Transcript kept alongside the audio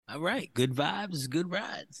All right. Good vibes, good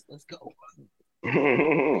rides. Let's go.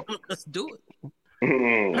 Let's do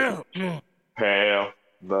it. Hail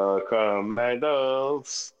the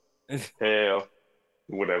commandos. Hail,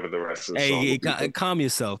 whatever the rest of the song will Hey, be. But calm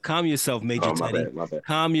yourself. Calm yourself, Major oh, my Teddy. bad, my bad.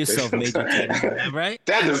 Calm yourself, Major Teddy. All right?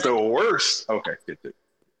 That is the worst. Okay,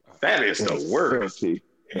 that is the worst. LP.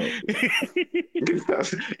 LP.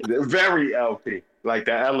 Very LP, like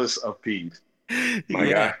the Ellis of P's. My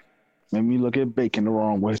Yeah. guy, Made me look at bacon the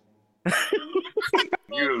wrong way. Oh,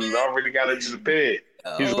 you man. already got into the bed.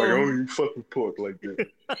 He's like, I Oh, don't eat fucking pork like that.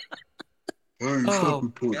 I don't eat oh,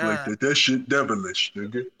 fucking pork like God. that. That shit devilish,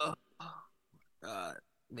 nigga. Oh, God.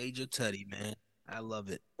 Major Teddy, man. I love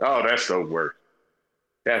it. Oh, that's the worst.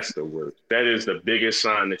 That's the worst. That is the biggest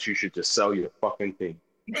sign that you should just sell your fucking thing.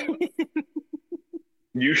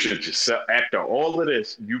 You should just sell. After all of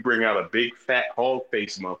this, you bring out a big fat hog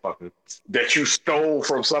face motherfucker that you stole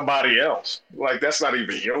from somebody else. Like that's not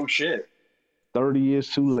even your shit. 30 years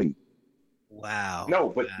too late. Wow. No,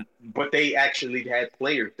 Wow. but they actually had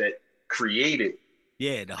players that created.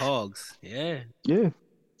 Yeah, the hogs. Yeah. Yeah.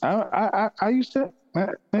 I used to. I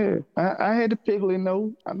had the piglet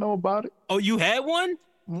nose. I know about it. Oh, you had one?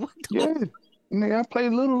 What Yeah. Nigga, I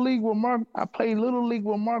played little league with Mark. I played little league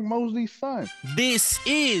with Mark Mosley's son. This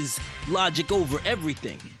is Logic Over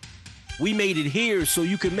Everything. We made it here so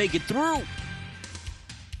you can make it through.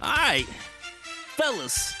 All right,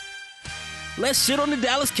 fellas, let's shit on the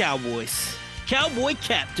Dallas Cowboys. Cowboy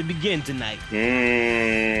cap to begin tonight.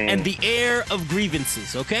 And the air of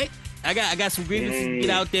grievances, okay? I got some grievances to get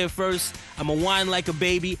out there first. I'm gonna whine like a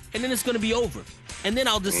baby, and then it's gonna be over. And then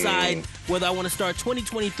I'll decide whether I want to start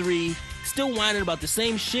 2023 still whining about the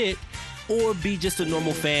same shit or be just a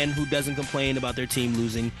normal fan who doesn't complain about their team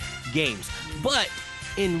losing games. But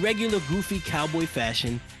in regular goofy Cowboy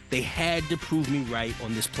fashion, they had to prove me right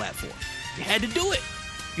on this platform. You had to do it.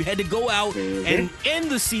 You had to go out and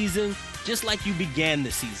end the season just like you began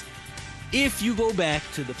the season. If you go back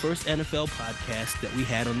to the first NFL podcast that we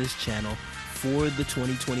had on this channel for the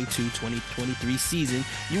 2022-2023 season,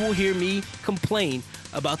 you will hear me complain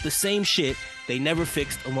about the same shit they never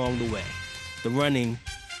fixed along the way. The running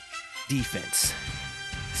defense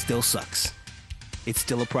still sucks. It's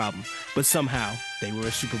still a problem, but somehow they were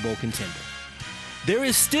a Super Bowl contender. There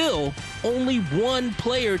is still only one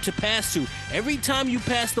player to pass to. Every time you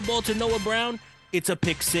pass the ball to Noah Brown, it's a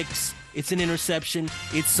pick six, it's an interception,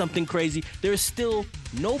 it's something crazy. There's still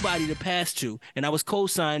nobody to pass to, and I was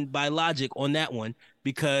co-signed by Logic on that one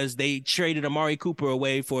because they traded Amari Cooper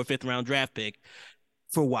away for a fifth-round draft pick.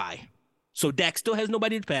 For why? So Dak still has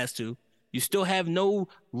nobody to pass to. You still have no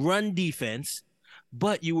run defense,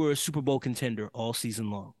 but you were a Super Bowl contender all season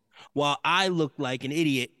long. While I looked like an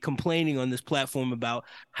idiot complaining on this platform about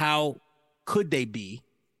how could they be,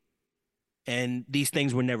 and these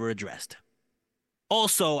things were never addressed.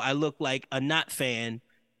 Also, I look like a not fan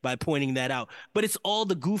by pointing that out. But it's all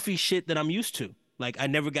the goofy shit that I'm used to. Like, I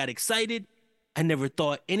never got excited. I never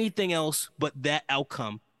thought anything else but that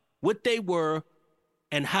outcome. What they were,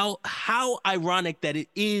 and how ironic that it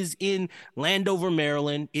is in Landover,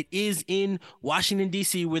 Maryland. It is in Washington,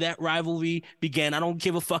 D.C., where that rivalry began. I don't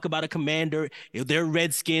give a fuck about a commander. If they're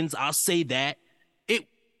Redskins, I'll say that.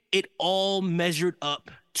 It all measured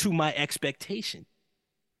up to my expectation.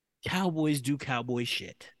 Cowboys do cowboy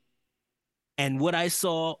shit. And what I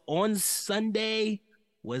saw on Sunday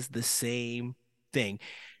was the same thing.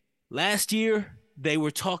 Last year, they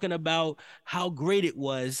were talking about how great it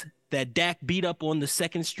was that Dak beat up on the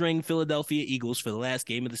second string Philadelphia Eagles for the last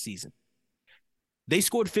game of the season. They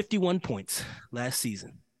scored 51 points last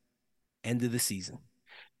season, end of the season.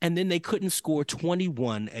 And then they couldn't score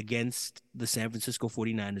 21 against the San Francisco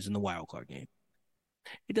 49ers in the wild card game.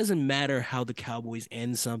 It doesn't matter how the Cowboys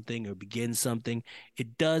end something or begin something.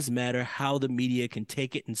 It does matter how the media can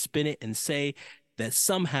take it and spin it and say that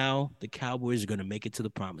somehow the Cowboys are going to make it to the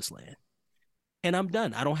promised land. And I'm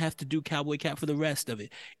done. I don't have to do Cowboy Cap for the rest of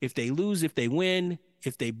it. If they lose, if they win,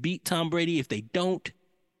 if they beat Tom Brady, if they don't,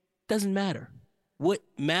 doesn't matter. What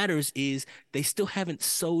matters is they still haven't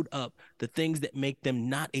sewed up the things that make them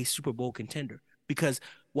not a Super Bowl contender. Because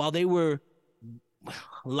while they were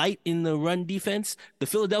light in the run defense, the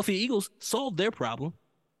Philadelphia Eagles solved their problem,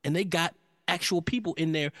 and they got actual people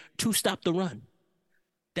in there to stop the run.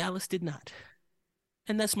 Dallas did not.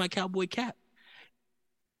 And that's my Cowboy Cap.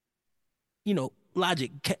 You know,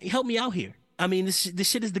 Logic, help me out here. I mean, this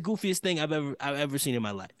shit is the goofiest thing I've ever seen in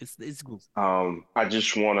my life. It's goofy. I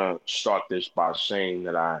just want to start this by saying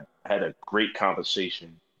that I had a great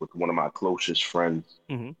conversation with one of my closest friends,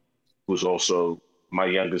 who's also my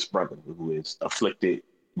youngest brother, who is afflicted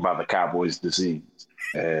by the Cowboys disease.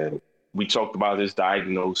 And we talked about his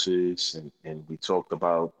diagnosis, and we talked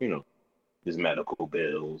about, his medical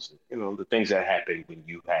bills, the things that happen when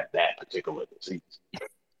you have that particular disease.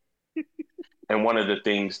 And one of the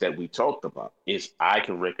things that we talked about is I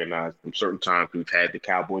can recognize from certain times we've had the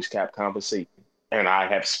Cowboys cap conversation, and I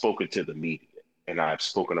have spoken to the media, and I've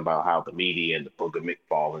spoken about how the media and the Booger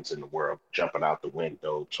McFarlanes in the world jumping out the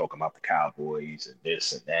window, talking about the Cowboys and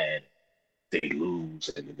this and that. They lose,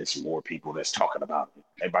 and then there's more people that's talking about it.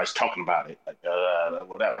 Everybody's talking about it, like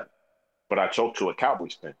whatever. But I talked to a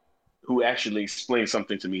Cowboys fan who actually explained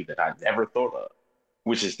something to me that I never thought of,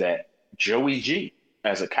 which is that Joey G,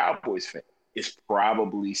 as a Cowboys fan, is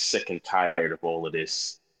probably sick and tired of all of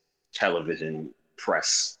this television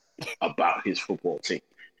press about his football team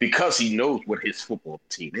because he knows what his football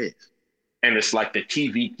team is. And it's like the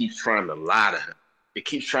TV keeps trying to lie to him. It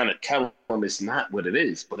keeps trying to tell him it's not what it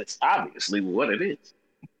is, but it's obviously what it is.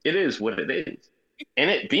 It is what it is. And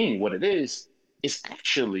it being what it is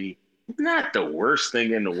actually not the worst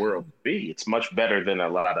thing in the world to be. It's much better than a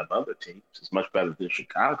lot of other teams. It's much better than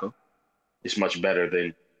Chicago. It's much better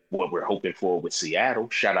than what we're hoping for with Seattle.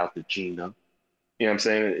 Shout out to Gino. You know what I'm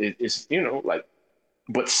saying? It's,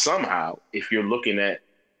 but somehow, if you're looking at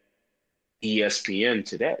ESPN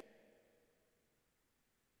today,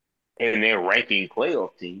 and their ranking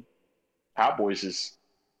playoff team, Cowboys is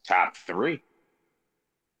top 3,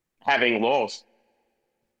 having lost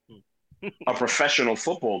a professional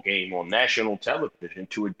football game on national television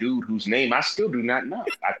to a dude whose name I still do not know.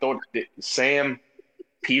 I thought that Sam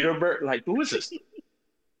Peterberg, like, who is this?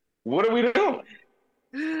 What are we doing?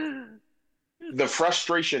 The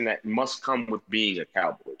frustration that must come with being a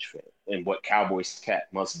Cowboys fan and what Cowboys cat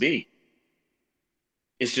must be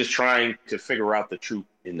is just trying to figure out the truth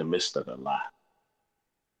in the midst of the lie.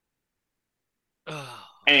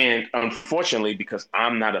 And unfortunately, because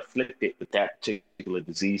I'm not afflicted with that particular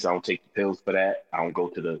disease, I don't take the pills for that. I don't go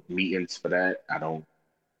to the meetings for that. I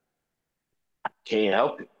can't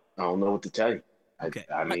help it. I don't know what to tell you. Okay.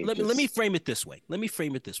 Let me frame it this way.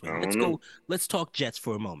 Let's talk Jets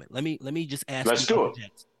for a moment. Let me just ask Let's you do about it.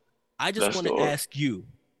 Jets. I just want to ask you,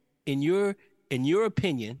 in your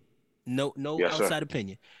opinion, no yes, outside sir.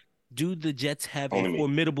 opinion, do the Jets have Only a me.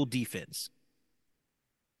 formidable defense?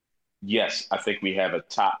 Yes, I think we have a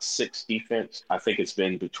top 6 defense. I think it's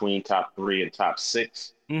been between top 3 and top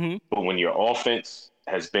 6. Mm-hmm. But when your offense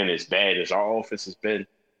has been as bad as our offense has been,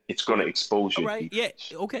 it's going to expose you. Right. Defense.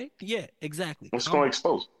 Yeah. Okay. Yeah. Exactly. It's going to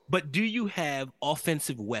expose. But do you have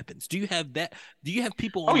offensive weapons? Do you have that? Do you have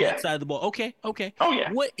people on that side of the ball? Okay. Okay. Oh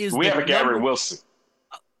yeah. What is we have a Garrett Wilson?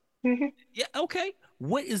 Yeah. Okay.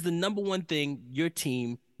 What is the number one thing your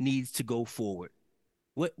team needs to go forward?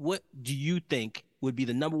 What do you think would be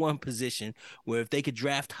the number one position where if they could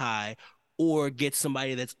draft high or get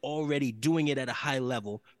somebody that's already doing it at a high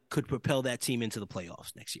level could propel that team into the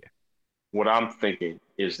playoffs next year? What I'm thinking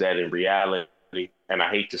is that in reality, and I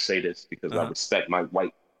hate to say this because I respect Mike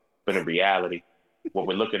White, but in reality, what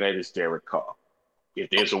we're looking at is Derek Carr. If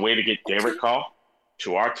there's a way to get Derek Carr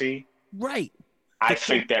to our team, right, I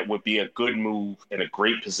think that would be a good move and a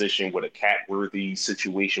great position with a cap-worthy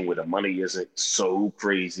situation where the money isn't so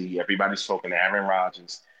crazy. Everybody's talking to Aaron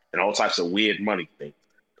Rodgers and all types of weird money things.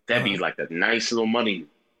 That'd be like a nice little money.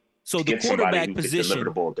 So the quarterback position,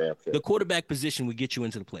 the quarterback position would get you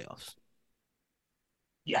into the playoffs.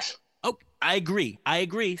 Yes. Oh, I agree.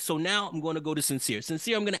 So now I'm going to go to Sincere.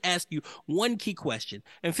 Sincere, I'm going to ask you one key question,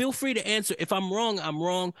 and feel free to answer. If I'm wrong, I'm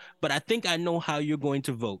wrong, but I think I know how you're going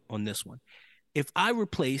to vote on this one. If I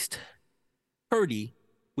replaced Purdy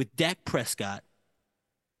with Dak Prescott,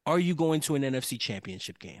 are you going to an NFC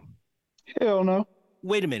Championship game? Hell no.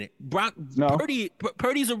 Wait a minute. No.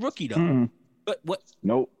 Purdy's a rookie though. Mm-mm. But what?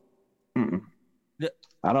 Nope. Mm-mm.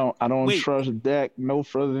 I don't trust Dak no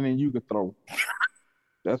further than you can throw.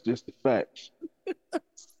 That's just the facts.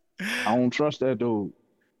 I don't trust that dude.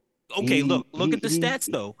 Okay, look at the stats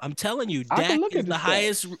though. I'm telling you, Dak is the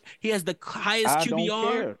highest. He has the highest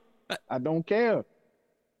QBR. I don't care.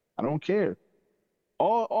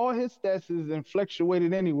 All his stats is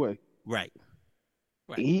fluctuated anyway. Right.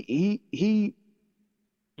 He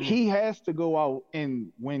has to go out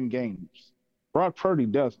and win games. Brock Purdy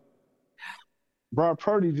doesn't. Brock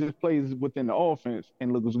Purdy just plays within the offense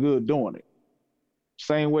and looks good doing it.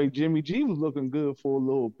 Same way Jimmy G was looking good for a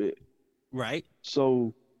little bit. Right.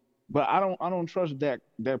 So, but I don't trust Dak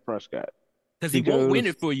Prescott. Because he won't win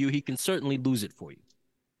it for you. He can certainly lose it for you.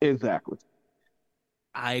 Exactly.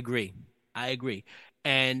 I agree.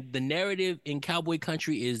 And the narrative in Cowboy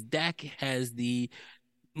country is Dak has the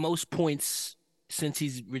most points since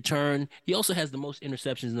he's returned. He also has the most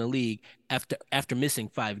interceptions in the league after missing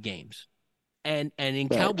 5 games. And in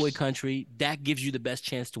Cowboy Facts. country, Dak gives you the best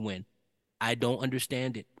chance to win. I don't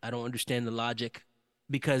understand it. I don't understand the logic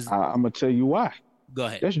because I'm gonna tell you why. go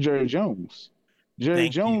ahead. That's Jerry Jones. Jerry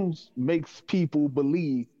Thank you. Jones makes people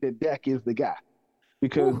believe that Dak is the guy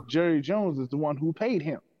because Whew. Jerry Jones is the one who paid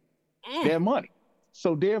him Mm. that money.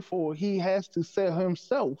 So therefore, he has to sell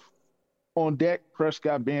himself on Dak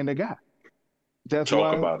Prescott being the guy. That's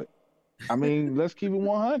Talk why. about it. I mean, let's keep it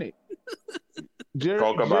 100.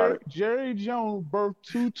 Talk about it. Jerry Jones birthed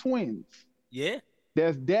two twins. Yeah.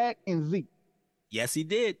 That's Dak and Zeke. Yes, he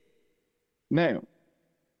did. Now,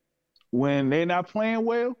 when they're not playing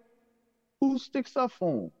well, who sticks up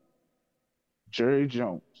for him? Jerry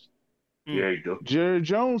Jones. Yeah, you do. Jerry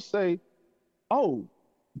Jones say, "Oh,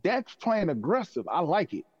 Dak's playing aggressive. I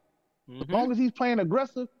like it. As long as he's playing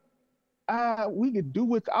aggressive, we could do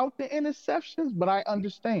without the interceptions, but I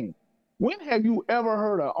understand." When have you ever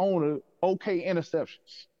heard an owner okay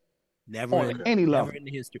interceptions Never on in, any never level? in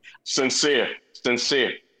the history. Sincere.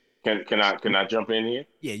 Can I jump in here?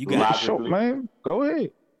 Yeah, you Yeah, got it. sure, Logically, man. Go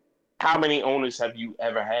ahead. how many owners have you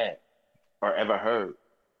ever had or ever heard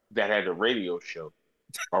that had a radio show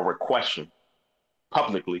or a question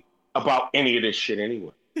publicly about any of this shit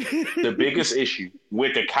anyway? The biggest issue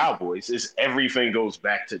with the Cowboys is everything goes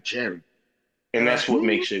back to Jerry. And that's what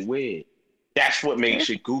makes it weird. That's what makes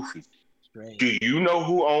it goofy. Strange. Do you know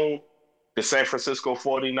who owned the San Francisco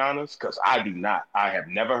 49ers? Because I do not. I have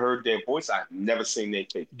never heard their voice. I've never seen their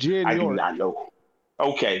face. Jed I do York. not know.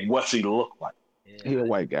 Okay, what's he look like? He a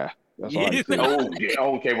white guy. That's all I Yeah. can say. Oh, yeah,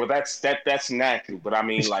 okay. Well, that's natural. But I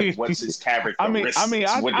mean, like, what's his character? I mean,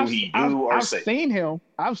 what do he do or I've say? seen him.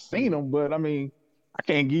 I've seen him, but I mean, I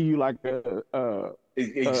can't give you like a exo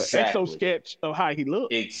Exactly. sketch of how he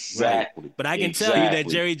looks. Exactly. But I can tell you that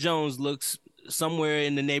Exactly. Jerry Jones looks somewhere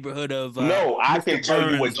in the neighborhood of No, I Mr. can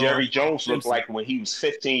tell you what Burns Jerry or Jones looked Simpson. like when he was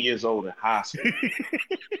 15 years old in high school.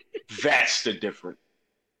 That's the difference.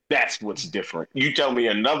 That's what's different. You tell me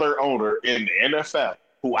another owner in the NFL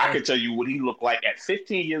who I can tell you what he looked like at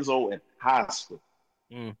 15 years old in high school.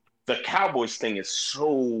 Mm. The Cowboys thing is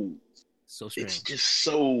so, So strange. it's just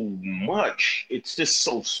so much. It's just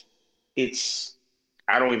so, it's,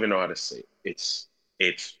 I don't even know how to say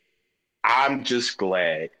it. I'm just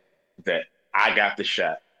glad that I got the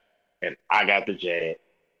shot and I got the jab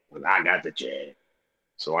when I got the jab.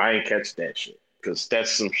 So I ain't catch that shit because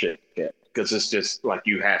that's some shit. Because it's just like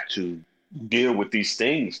you have to deal with these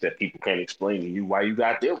things that people can't explain to you why you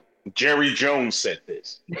got to deal with. Jerry Jones said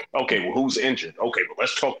this. Okay, well, who's injured? Okay, well,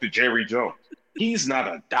 let's talk to Jerry Jones. He's not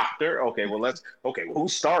a doctor. Okay, well, who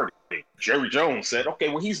started it? Jerry Jones said, okay,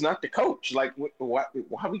 well, he's not the coach. Like, why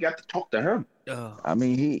we got to talk to him? I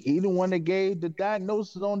mean, he the one that gave the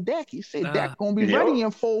diagnosis on Dak. He said Dak gonna be Yep. ready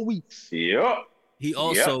in 4 weeks. Yep. He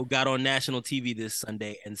also got on national TV this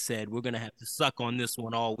Sunday and said, we're going to have to suck on this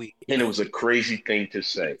one all week. And it was a crazy thing to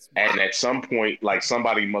say. And at some point, like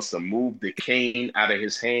somebody must have moved the cane out of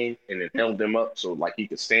his hand and it held him up so like he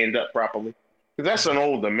could stand up properly. Because that's an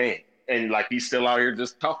older man. And like he's still out here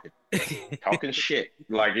just talking shit.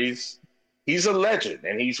 Like he's a legend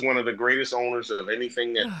and he's one of the greatest owners of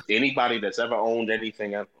anything that anybody that's ever owned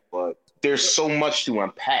anything ever. But there's so much to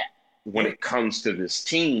unpack when it comes to this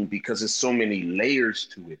team because there's so many layers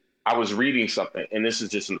to it. I was reading something, and this is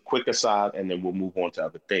just a quick aside, and then we'll move on to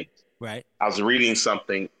other things. Right. I was reading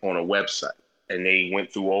something on a website, and they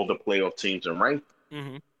went through all the playoff teams and ranked them.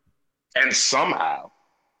 Mm-hmm. And somehow,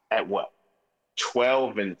 at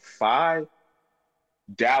 12-5,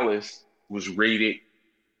 Dallas was rated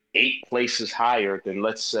 8 places higher than,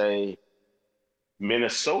 let's say,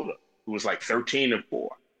 Minnesota, who was like 13-4.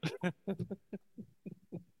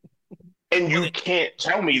 And you can't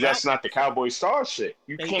tell me that's not the Cowboy star shit.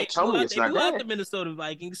 You can't tell me it's not that. the Minnesota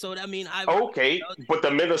Vikings, so I mean, Okay, but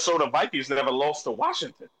the Minnesota Vikings never lost to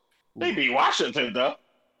Washington. They beat Washington though.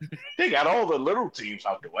 They got all the little teams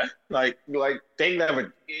out the way. Like they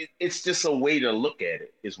never. It's just a way to look at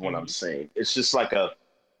it, is what I'm saying. It's just like a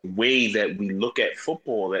way that we look at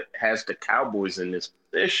football that has the Cowboys in this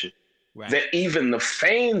position that even the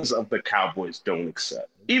fans of the Cowboys don't accept.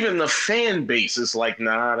 Even the fan base is like,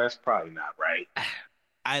 nah, that's probably not right.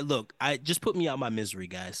 I just put me out my misery,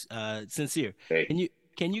 guys. Sincere. Hey.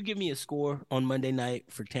 Can you give me a score on Monday night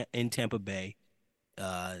in Tampa Bay?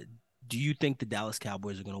 Do you think the Dallas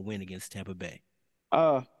Cowboys are going to win against Tampa Bay?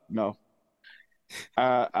 No.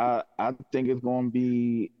 I think it's going to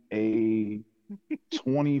be a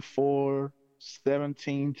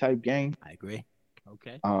 24-17 type game. I agree.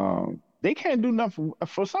 Okay. They can't do nothing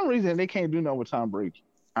for some reason. They can't do nothing with Tom Brady.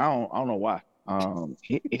 I don't know why.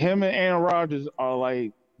 Him and Aaron Rodgers are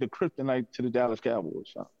like the kryptonite to the Dallas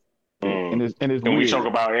Cowboys. So. and it's Can we weird. talk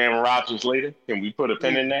about Aaron Rodgers later? Can we put a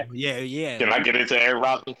pin in that? Yeah. Can I get into Aaron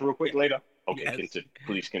Rodgers real quick later? Okay, Yes. continue.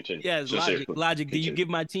 Please continue. Yes, So Logic. seriously, Logic, do you continue. give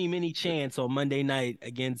my team any chance on Monday night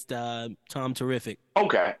against Tom Terrific?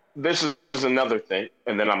 Okay, this is another thing,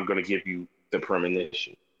 and then I'm going to give you the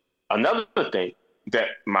premonition. Another thing that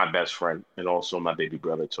my best friend and also my baby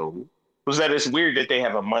brother told me was that it's weird that they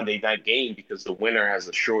have a Monday night game because the winner has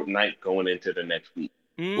a short night going into the next week,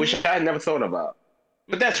 which I had never thought about.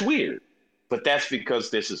 But that's weird. But that's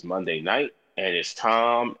because this is Monday night and it's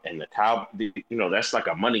Tom and the cow. That's like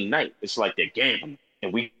a Monday night. It's like they're gambling,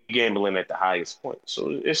 and we gambling at the highest point. So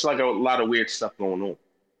it's like a lot of weird stuff going on.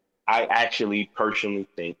 I actually personally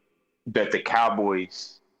think that the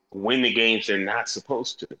Cowboys win the games they're not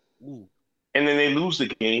supposed to. Ooh. And then they lose the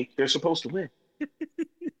game they're supposed to win.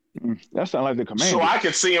 That sounds like the Commanders. So I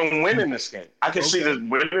could see them winning this game. I could see them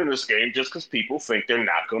winning this game just because people think they're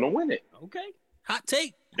not going to win it. Okay. Hot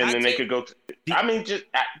take. And Hot then take. they could go.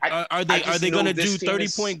 Are they going to do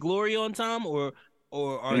 30-point glory on Tom or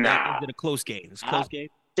is it a close game? It's a close game.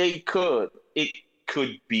 They could. It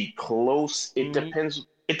could be close. It depends.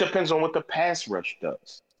 It depends on what the pass rush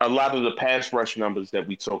does. A lot of the pass rush numbers that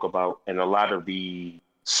we talk about, and a lot of the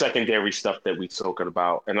secondary stuff that we talking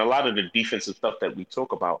about, and a lot of the defensive stuff that we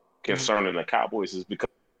talk about concerning the Cowboys is because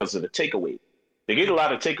of the takeaway. They get a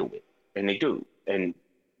lot of takeaway, and they do, and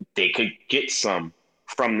they could get some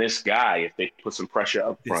from this guy if they put some pressure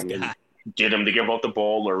up front and get him to give out the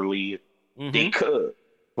ball early. They could,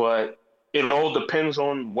 but it all depends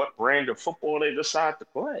on what brand of football they decide to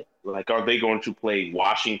play. Like, are they going to play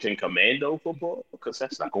Washington Commando football? Because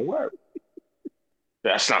that's not going to work.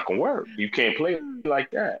 That's not going to work. You can't play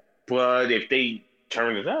like that. But if they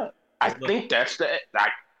turn it up, I think that's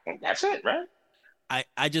it, right?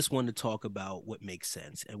 I just want to talk about what makes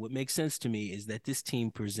sense. And what makes sense to me is that this team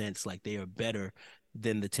presents like they are better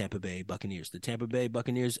than the Tampa Bay Buccaneers. The Tampa Bay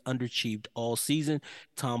Buccaneers underachieved all season.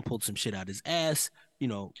 Tom pulled some shit out his ass.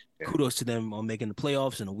 Kudos to them on making the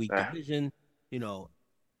playoffs in a weak division.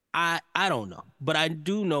 I don't know. But I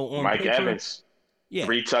do know on Mike paper, Evans,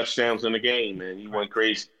 3 touchdowns in the game, man. He went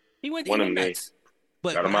crazy. He went nuts.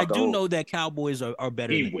 But I do know that Cowboys are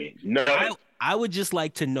better than him. No. I would just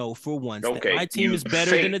like to know for once that my team is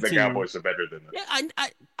better than the team. The Cowboys are better than them. Yeah,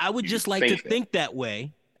 I would just like to think that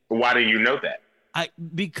way. Why do you know that?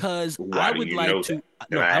 Because I would like to.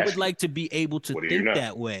 No, I would like to be able to think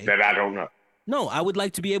that way. That I don't know. No, I would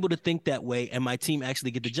like to be able to think that way, and my team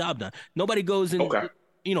actually get the job done. Nobody goes in.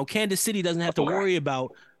 Kansas City doesn't have to worry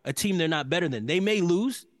about a team they're not better than. They may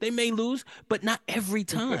lose, but not every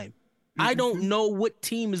time. I don't know what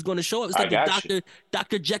team is going to show up. It's like the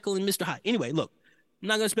Dr. Jekyll and Mr. Hyde. Anyway, look, I'm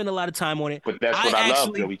not going to spend a lot of time on it. But that's what I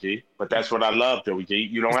love, Joey G.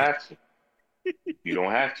 You don't have to. You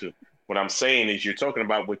don't have to. What I'm saying is you're talking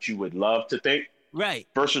about what you would love to think, right?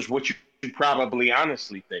 Versus what you probably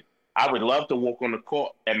honestly think. I would love to walk on the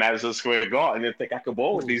court at Madison Square Garden and think I could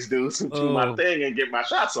bowl with these dudes and do my thing and get my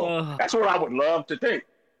shots on. That's what I would love to think.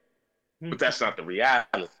 But that's not the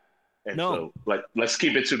reality. And so, let's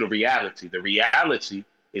keep it to the reality. The reality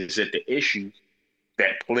is that the issues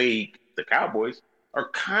that plague the Cowboys are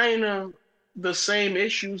kind of the same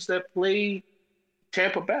issues that plague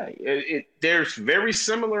Tampa Bay. There's very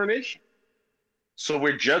similar issues. So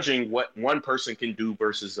we're judging what one person can do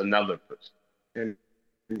versus another person.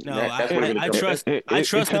 And I trust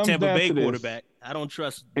the Tampa Bay quarterback. I don't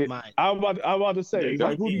trust mine. I'm about to say,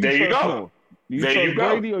 there you go. Do you trust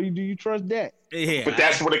Brady or do you trust Dak? Yeah, but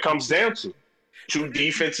that's what it comes down to. 2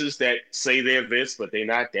 defenses that say they're this, but they're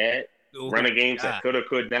not that. Running games that could or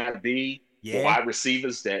could not be. Wide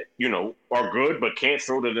receivers that, are good but can't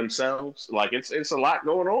throw to themselves. Like it's a lot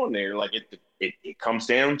going on there. Like it comes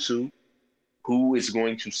down to who is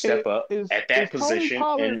going to step up at that position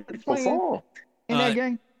and perform in that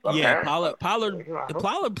game. Yeah,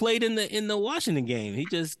 Pollard played in the Washington game. He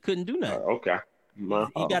just couldn't do nothing. Okay. He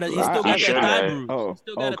still got that thigh bruise.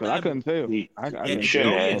 I couldn't tell. He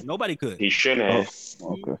shouldn't have. Nobody could. He shouldn't have.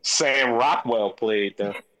 Okay. Sam Rockwell played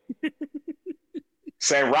though.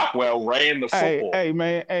 Sam Rockwell ran the football. Hey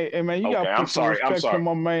man, you got to put some respect on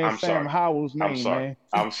my man Sam Howell's name, man.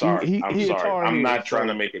 I'm sorry. I'm not trying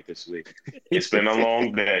to make it this week. It's been a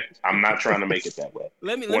long day. I'm not trying to make it that way.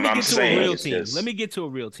 Let me get to a real team. Let me get to a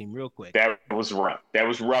real team real quick. That was rough. That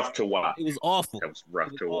was rough to watch. It was awful. That was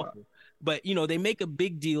rough to watch. But they make a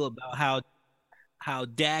big deal about how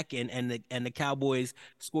Dak and the Cowboys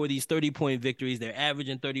score these 30-point victories. They're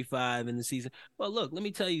averaging 35 in the season. Well, look, let me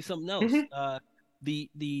tell you something else.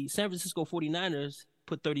 The San Francisco 49ers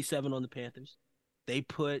put 37 on the Panthers. They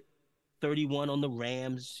put 31 on the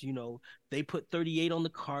Rams. You know, they put 38 on the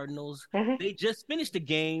Cardinals. Mhm. They just finished the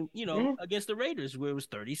game, Mhm. against the Raiders where it was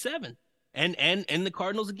 37. And the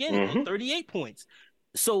Cardinals again, Mhm. 38 points.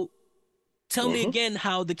 So tell me Mhm. again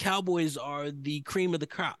how the Cowboys are the cream of the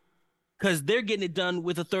crop, because they're getting it done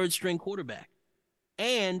with a third string quarterback.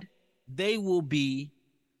 And they will be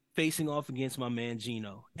facing off against my man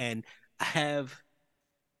Geno. And I have,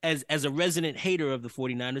 as a resident hater of the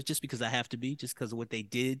 49ers, just because I have to be, just because of what they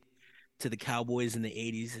did to the Cowboys in the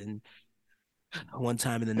 80s and one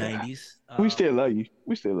time in the 90s. We still love you.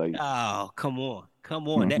 We still love you. Oh, come on.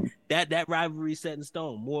 Mhm. That rivalry set in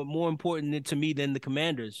stone. More important to me than the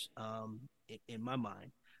Commanders, in my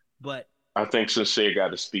mind. But I think Sincere got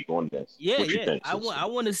to speak on this. yeah, What you yeah. think, I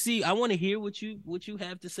want to see. I want to hear what you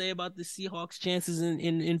have to say about the Seahawks' chances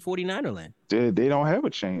in 49er land. They don't have a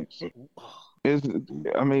chance. It's,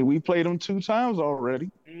 I mean, we played them 2 times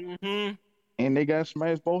already, Mm-hmm. and they got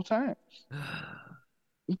smashed both times.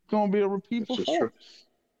 It's gonna be a repeat This is true.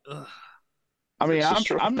 performance. I mean, This is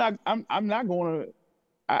true. I'm not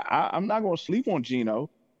gonna sleep on Geno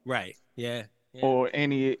Right. Yeah. or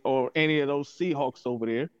any of those Seahawks over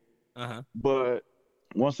there. Uh-huh. But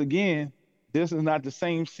once again, this is not the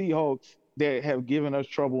same Seahawks that have given us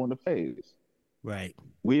trouble in the past. Right.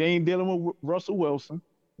 We ain't dealing with Russell Wilson.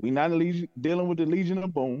 We not dealing with the Legion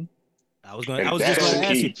of Boom. I was And just that's going the to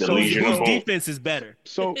ask key, you. the So Legion whose of Boom. defense is better?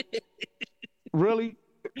 So really,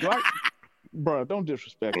 like, bro, don't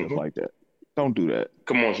disrespect us like that. Don't do that.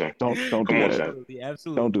 Come on, Sam. Don't Come do on, that. Sam. Absolutely.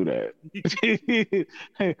 Absolutely. Don't do that.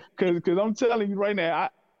 Because I'm telling you right now,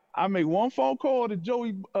 I make one phone call to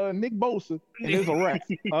Nick Bosa, and it's a wrap.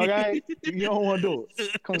 Okay, you don't want to do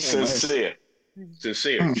it. Come on, Sincere.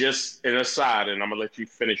 Just an aside, and I'm gonna let you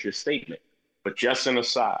finish your statement. But just an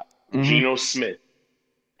aside, man. Geno Smith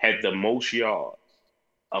had the most yards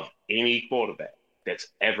of any quarterback that's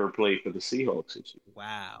ever played for the Seahawks this year.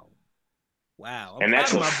 Wow. And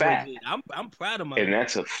that's a fact. I'm proud of my And boy.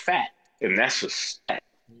 that's a fact. And that's a stat.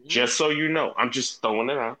 Just so you know, I'm just throwing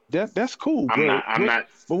it out. That's cool. I'm not.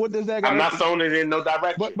 But what does that? I'm not throwing it in no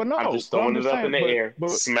direction. But no, I'm just throwing it up in the air.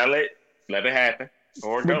 But, Smell it, let it happen,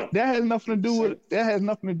 or don't. That has nothing to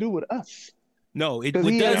do with us. No, Because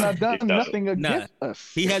he has not done It doesn't. nothing against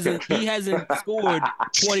us. He hasn't scored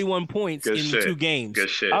 21 points Good in shit. 2 games. Good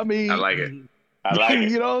shit. I mean, I like it. I like it.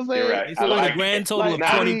 you know what I'm saying? You're right. He I scored like a grand total Like, of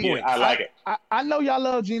I 20 mean, points. I like it. I know y'all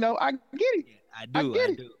love Geno. I get it. I do. get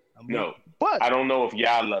it. I'm No, But I don't know if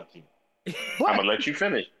y'all love you. but I'm gonna let you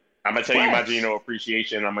finish. I'm gonna tell you my Facts. Geno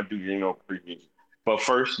appreciation. I'm gonna do Geno appreciation. But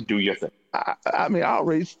first, do your thing. I mean, I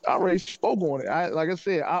already spoke on it. Like I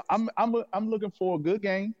said, I'm looking for a good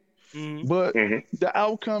game. Mhm. But Mhm. the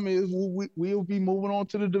outcome is we'll be moving on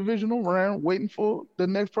to the divisional round, waiting for the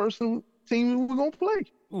next team we're gonna play.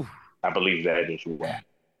 Oof. I believe that as well.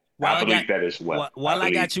 While I believe that as well. While I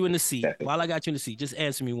believe got you in the seat, that. just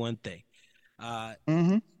answer me one thing.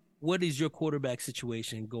 Mm-hmm. What is your quarterback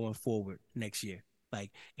situation going forward next year?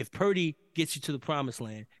 Like, if Purdy gets you to the promised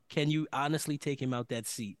land, can you honestly take him out that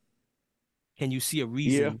seat? Can you see a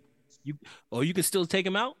reason? You can still take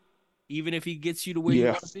him out, even if he gets you to where you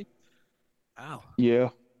Yeah. want to be? Wow. Yeah.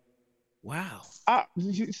 Wow.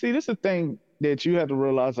 See, this is the thing that you have to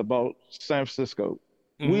realize about San Francisco.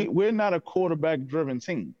 Mhm. We're not a quarterback-driven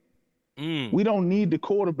team. Mm. We don't need the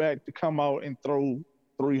quarterback to come out and throw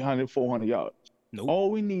 300, 400 yards. Nope.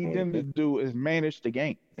 All we need them to do is manage the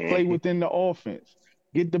game, Mhm. play within the offense,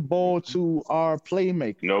 get the ball to our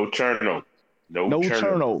playmaker. No turnover. No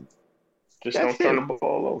turnover. Just That's don't turn it. the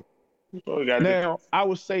ball over. That's all you gotta do. Now, I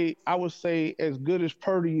would say, as good as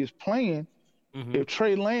Purdy is playing, Mhm. if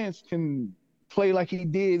Trey Lance can play like he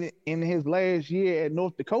did in his last year at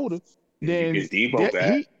North Dakota, then You get Debo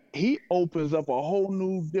back. he opens up a whole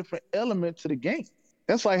new different element to the game.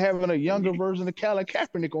 That's like having a younger version of Colin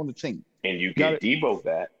Kaepernick on the team. And you Got get Debo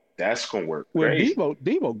back. That's gonna work Well, great.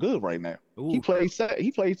 Debo good right now. Ooh. He played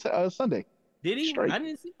Sunday. Did he? straight. I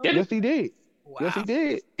didn't see. Did Yes, he did. Wow. Yes, he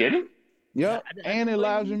did. Did he? Yep. I didn't And know he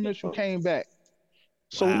Elijah did. Mitchell came back.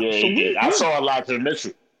 So, Wow. Yeah, so he did. I saw Elijah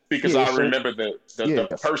Mitchell because Yeah, I so- remember the yeah.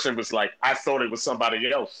 person was like, I thought it was somebody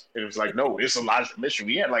else. And it was like, no, it's Elijah Mitchell.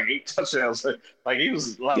 He had like 8 touchdowns. Like he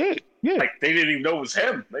was like, Yeah. like they didn't even know it was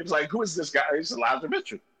him. They was like, who is this guy? It's Elijah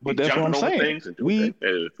Mitchell. But He's that's what I'm jumping over saying. things and doing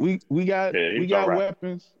things. We got Yeah, he we was got all right.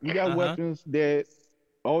 weapons. We got Uh-huh. weapons that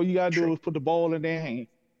all you gotta do True. is put the ball in their hand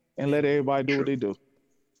and let everybody do what True. they do.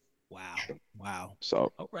 Wow.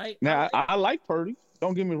 So All right. now I like Purdy.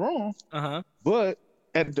 Don't get me wrong, Uh-huh. but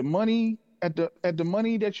at the money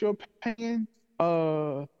that you're paying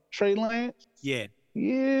Trey Lance, Yeah.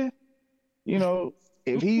 yeah, you know,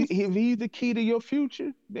 if he's the key to your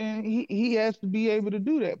future, then he has to be able to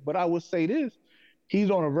do that. But I would say this: he's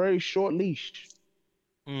on a very short leash.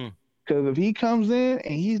 Mm. Because if he comes in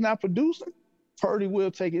and he's not producing, Purdy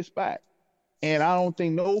will take his spot. And I don't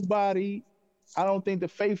think the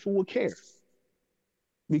faithful will care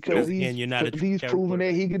because Again, you're not a he's proven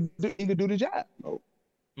that he could do the job. No.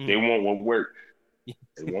 They want what work.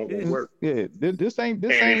 They want what work. Yeah, this ain't.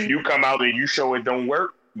 If you come out and you show it don't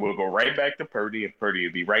work, we'll go right back to Purdy, and Purdy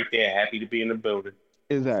will be right there, happy to be in the building.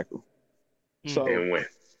 Exactly. So and win.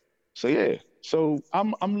 So yeah. So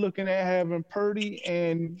I'm looking at having Purdy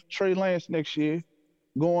and Trey Lance next year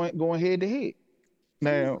going head to head.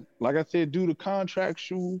 Now, like I said, due to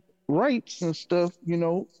contractual rights and stuff,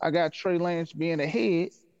 I got Trey Lance being ahead.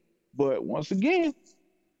 But once again,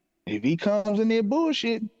 if he comes in there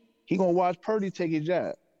bullshit, he gonna watch Purdy take his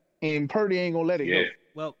job, and Purdy ain't gonna let it go.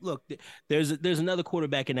 Well, look, there's another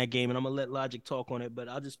quarterback in that game, and I'm gonna let Logic talk on it, but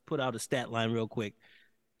I'll just put out a stat line real quick.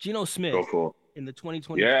 Geno Smith in the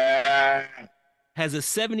 2020 has a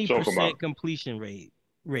 70% completion rate.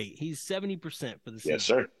 He's 70% for the season. Yes,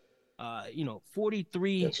 sir.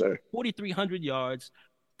 4,300 yards,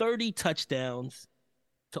 30 touchdowns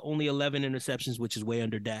to only 11 interceptions, which is way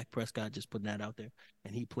under Dak Prescott. Just putting that out there,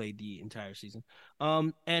 and he played the entire season.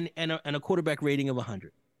 And a quarterback rating of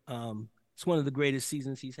 100. It's one of the greatest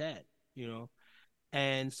seasons he's had.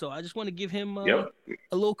 And so I just want to give him a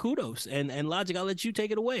little kudos. And Logic, I'll let you take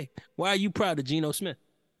it away. Why are you proud of Geno Smith?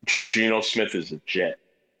 Geno Smith is a jet.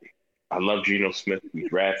 I love Geno Smith. We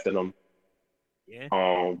drafted him. Yeah.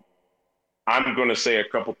 I'm going to say a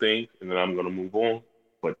couple things, and then I'm going to move on.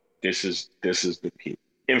 But this is the key.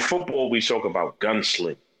 In football, we talk about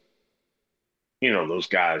gunsling. Those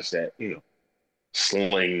guys that,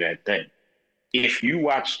 sling that thing. If you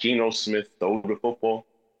watch Geno Smith throw the football,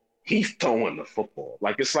 he's throwing the football.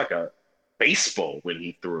 Like it's like a baseball when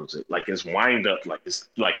he throws it. Like his wind up,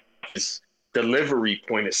 his delivery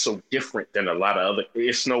point is so different than a lot of other.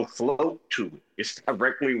 It's no float to it. It's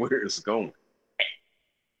directly where it's going.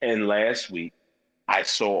 And last week, I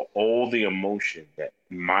saw all the emotion that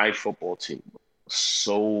my football team was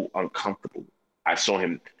so uncomfortable. I saw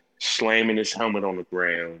him slamming his helmet on the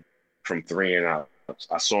ground from 3 and out.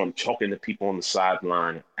 I saw him talking to people on the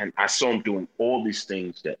sideline, and I saw him doing all these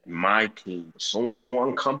things that my team was so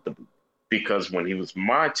uncomfortable because when he was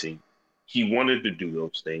my team, he wanted to do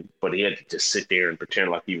those things, but he had to just sit there and pretend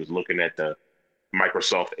like he was looking at the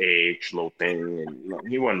Microsoft Edge little thing, and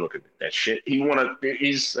he wasn't looking at that shit.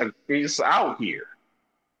 He's out here.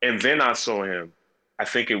 And then I saw him. I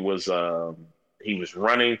think it was he was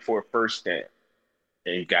running for a first down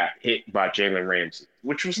and got hit by Jalen Ramsey,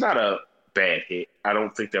 which was not a bad hit. I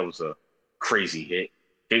don't think that was a crazy hit.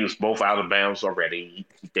 They was both out of bounds already.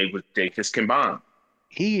 They just combined.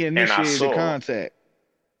 He initiated the contact.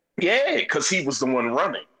 Yeah, because he was the one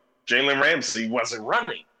running. Jalen Ramsey wasn't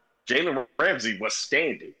running. Jalen Ramsey was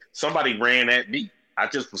standing. Somebody ran at me. I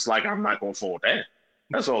just was like, I'm not going to fall down.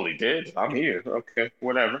 That's all he did. I'm here. Okay,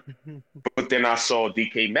 whatever. But then I saw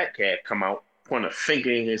DK Metcalf come out, point a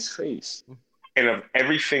finger in his face. And of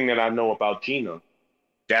everything that I know about Geno,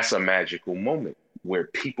 that's a magical moment where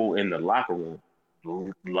people in the locker room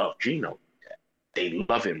love Geno like that. They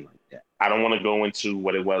love him like that. I don't want to go into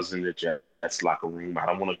what it was in the Jets locker room. I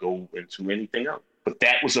don't want to go into anything else. But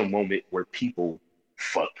that was a moment where people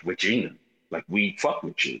fucked with Geno. Like, we fuck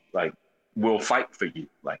with you. Like, we'll fight for you.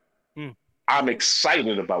 Like, I'm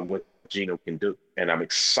excited about what Geno can do. And I'm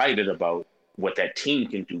excited about what that team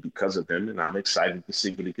can do because of him. And I'm excited to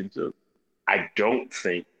see what he can do. I don't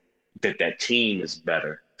think that team is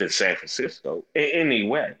better than San Francisco in any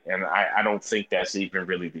way. And I don't think that's even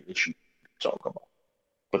really the issue to talk about.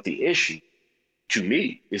 But the issue, to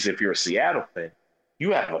me, is if you're a Seattle fan,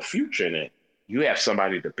 you have a future in it. You have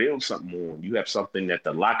somebody to build something on. You have something that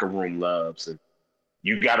the locker room loves. And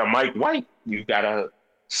you got a Mike White. You got a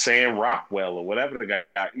Sam Rockwell or whatever the guy.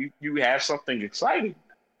 You have something exciting.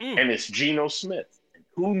 And it's Geno Smith.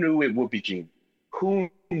 Who knew it would be Geno? Who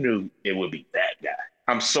knew it would be that guy?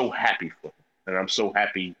 I'm so happy for him. And I'm so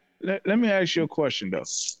happy. Let me ask you a question, though.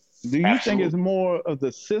 Do you think it's more of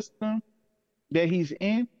the system that he's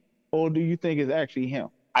in, or do you think it's actually him?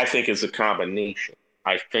 I think it's a combination.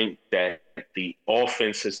 I think that the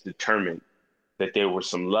offense has determined that there were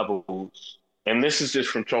some levels, and this is just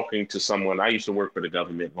from talking to someone. I used to work for the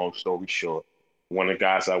government, long story short. One of the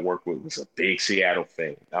guys I worked with was a big Seattle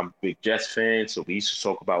fan. I'm a big Jets fan, so we used to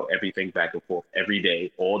talk about everything back and forth every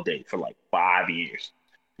day, all day for like 5 years.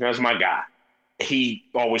 That was my guy. He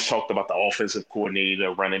always talked about the offensive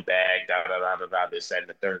coordinator, running back, this, that, and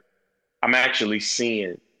the third. I'm actually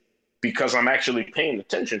seeing because I'm actually paying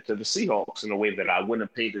attention to the Seahawks in a way that I wouldn't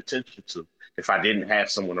have paid attention to if I didn't have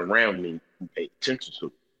someone around me who paid attention to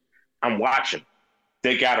it. I'm watching.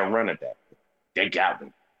 They got a running back. They got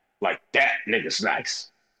him. Like, that nigga's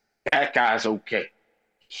nice. That guy's okay.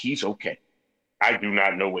 He's okay. I do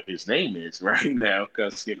not know what his name is right now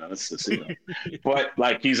because, it's the Seahawks. But,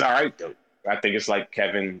 like, he's all right, though. I think it's like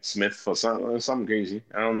Kevin Smith or something crazy.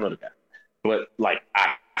 I don't know the guy. But, like,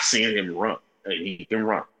 I've seen him run. He can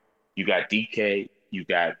run. You got DK. You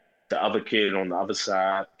got the other kid on the other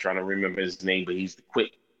side. I'm trying to remember his name, but he's the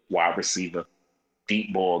quick wide receiver,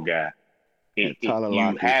 deep ball guy. You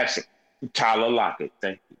have some Tyler Lockett.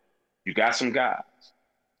 Thank you. You got some guys.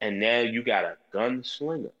 And now you got a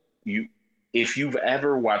gunslinger. If you've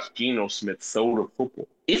ever watched Geno Smith throw the football,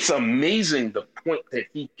 it's amazing the point that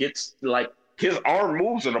he gets, like, his arm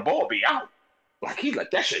moves and the ball be out. Like, he's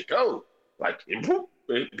like, that shit go. Like, it'd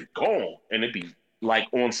be gone. And it'd be like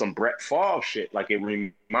on some Brett Favre shit. Like, it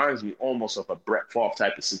reminds me almost of a Brett Favre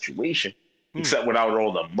type of situation, except without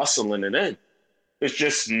all the muscling it in. It's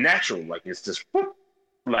just natural. Like, it's just, whoop.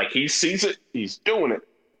 Like, he sees it, he's doing it.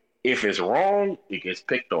 If it's wrong, it gets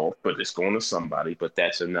picked off, but it's going to somebody. But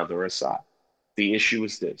that's another aside. The issue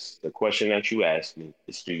is this. The question that you asked me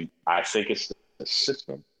is, I think it's the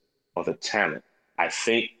system or the talent. I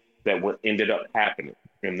think that what ended up happening,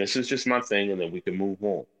 and this is just my thing, and then we can move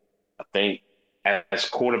on. I think as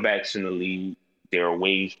quarterbacks in the league, there are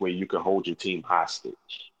ways where you can hold your team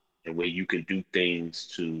hostage and where you can do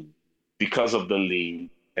things because of the league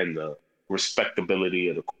and the respectability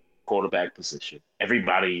of the quarterback position.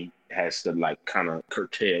 Everybody has to, like, kind of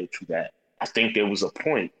curtail to that. I think there was a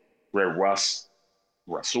point where Russell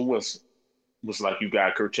Wilson was like, you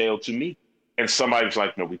got curtailed to me. And somebody was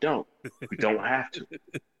like, no, we don't. We don't have to.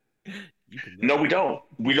 No, we don't.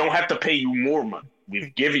 We don't have to pay you more money.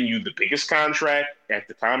 We've given you the biggest contract. At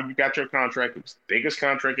the time you got your contract, it was the biggest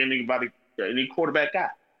contract any quarterback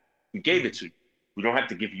got. We gave it to you. We don't have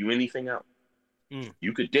to give you anything else.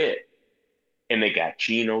 You could do it. And they got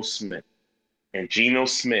Geno Smith. And Geno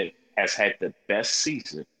Smith has had the best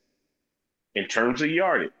season in terms of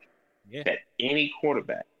yardage that any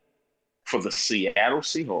quarterback for the Seattle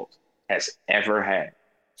Seahawks has ever had.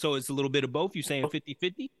 So it's a little bit of both. You saying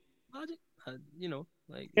 50-50 logic?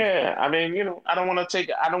 Yeah, I mean, I don't want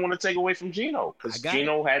to take away from Geno because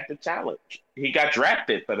Geno had the talent. He got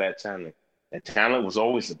drafted for that talent. That talent was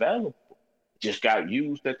always available. Just got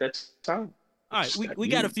used at that time. All right, we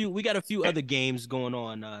got a few other games going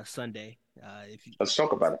on Sunday. Let's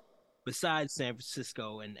talk about it. Besides San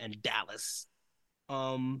Francisco and Dallas,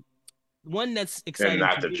 one that's exciting. And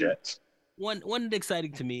not the Jets. One that's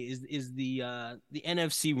exciting to me is the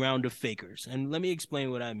NFC round of fakers, and let me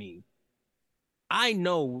explain what I mean. I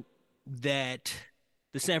know that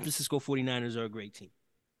the San Francisco 49ers are a great team.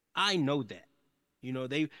 I know that.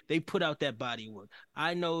 They put out that body work.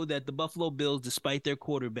 I know that the Buffalo Bills, despite their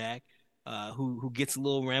quarterback, who gets a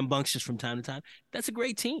little rambunctious from time to time, that's a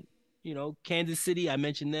great team. Kansas City, I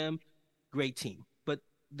mentioned them, great team. But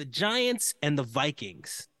the Giants and the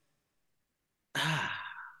Vikings,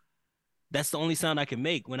 that's the only sound I can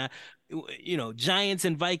make when Giants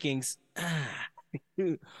and Vikings.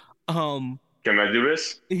 Can I do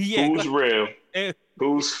this? Yeah. Who's real?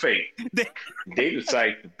 Who's fake? They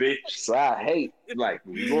decide the bitch I hate. Like,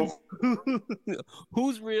 who's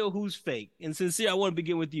real? Who's fake? And Sincere, I want to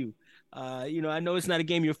begin with you. I know it's not a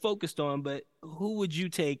game you're focused on, but who would you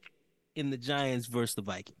take in the Giants versus the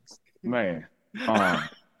Vikings? Man, it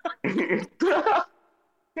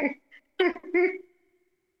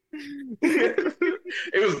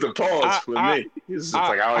was the pause for me. It's just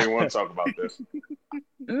like, I don't even want to talk about this.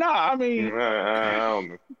 No, I mean, I don't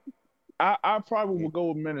know. I probably would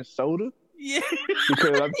go with Minnesota. Yeah,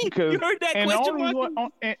 because you heard that question.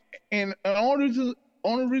 And the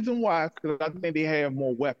only reason why, because I think they have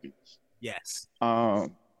more weapons. Yes.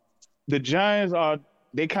 The Giants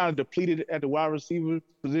they kind of depleted at the wide receiver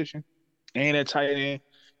position and at tight end.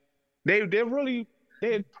 They're pretty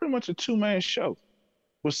much a two-man show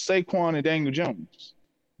with Saquon and Daniel Jones.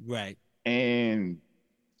 Right. And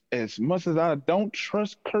as much as I don't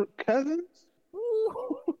trust Kirk Cousins,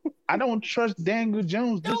 I don't trust Daniel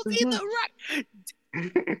Jones just as much.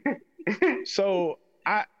 Right. So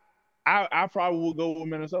I probably will go with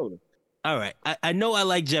Minnesota. All right. I know I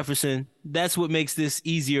like Jefferson. That's what makes this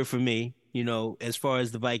easier for me, as far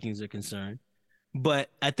as the Vikings are concerned. But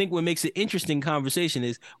I think what makes it interesting conversation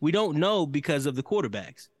is we don't know because of the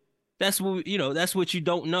quarterbacks. That's what you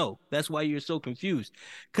don't know. That's why you're so confused.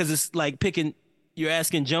 Because it's like you're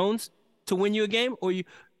asking Jones to win you a game, or you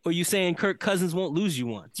saying Kirk Cousins won't lose you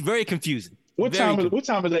one. It's very confusing. What time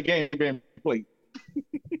is that game being played?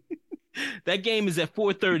 That game is at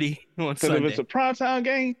 4:30 on Because if it's Sunday. a primetime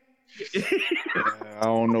game, I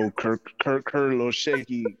don't know. Kirk a little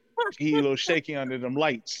shaky. He a little shaky under them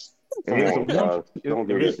lights. Come If it's a on, one, guys. Don't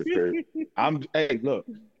do if this to Kirk. hey, look.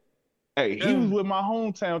 Hey, he was with my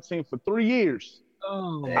hometown team for 3 years.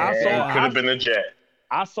 Oh, I saw- Could have been a Jet.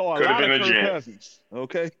 I saw a Could've lot of been a Kirk Jet. Cousins.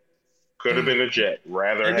 Okay. Could have been a Jet.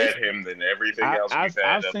 Rather And had him than everything else we've had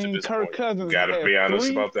I've up to seen this Kirk point. Cousins. Got to have be honest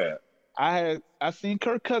 3 about that. I seen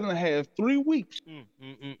Kirk Cousins have 3 weeks.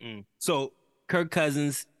 So Kirk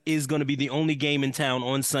Cousins is going to be the only game in town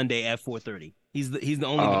on Sunday at 4:30. He's the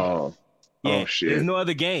only game. Yeah, shit. There's no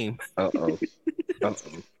other game. Uh-oh.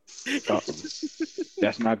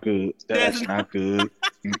 That's not good. That's not good.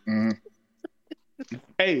 Mm-mm.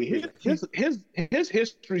 Hey, his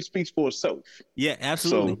history speaks for itself. Yeah,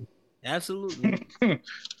 absolutely. Absolutely.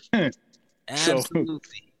 Absolutely.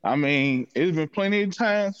 I mean, it's been plenty of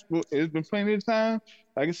times.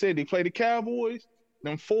 Like I said, they play the Cowboys.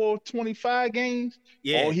 Them 425 games.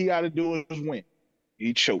 Yeah. All he got to do is win.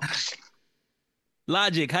 He chokes.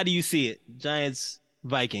 Logic, how do you see it? Giants,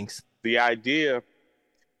 Vikings. The idea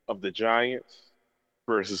of the Giants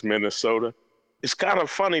versus Minnesota is kind of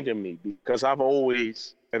funny to me because I've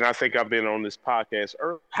always, and I think I've been on this podcast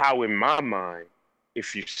earlier, how in my mind,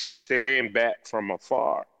 if you stand back from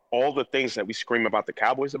afar, all the things that we scream about the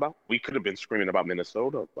Cowboys about, we could have been screaming about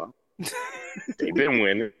Minnesota about. They've been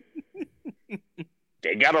winning.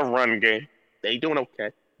 They got a run game. They doing okay.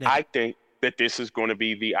 Yeah. I think that this is going to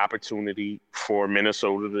be the opportunity for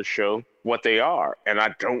Minnesota to show what they are. And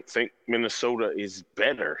I don't think Minnesota is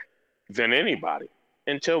better than anybody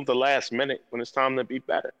until the last minute when it's time to be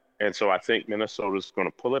better. And so I think Minnesota's going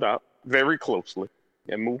to pull it out very closely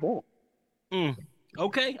and move on.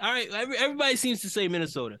 Okay. All right. Everybody seems to say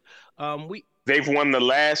Minnesota. They've won the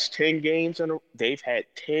last 10 games, and they've had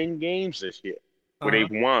 10 games this year where they've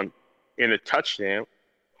won in a touchdown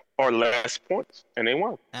or less points, and they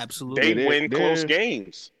won. Absolutely. They win close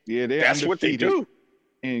games. Yeah, that's what they do.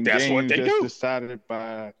 And that's what they do. Decided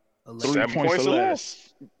by 3 7 points or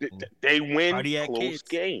less. They win Cardiac close kids.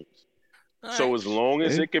 games. All So right. as long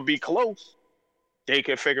as it can be close, they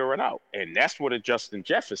can figure it out. And that's what a Justin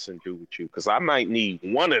Jefferson do with you, because I might need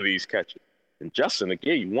one of these catches. And Justin will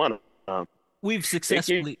give you one of them. We've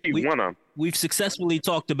successfully we've successfully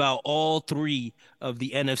talked about all 3 of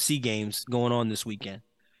the NFC games going on this weekend.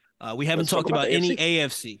 We haven't talked about any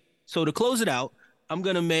AFC. So to close it out, I'm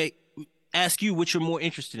gonna ask you what you're more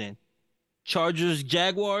interested in: Chargers,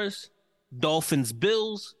 Jaguars, Dolphins,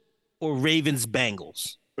 Bills, or Ravens,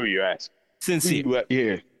 Bengals. Who you ask? Sincere.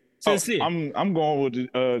 Yeah. Sincere. I'm going with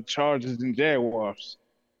the Chargers and Jaguars.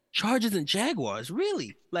 Chargers and Jaguars,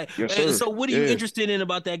 really? Like, Yes, sir. so what are you interested in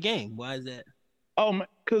about that game? Why is that? Oh man,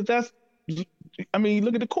 because I mean,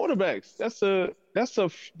 look at the quarterbacks.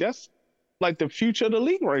 That's like the future of the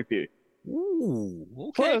league right there. Ooh,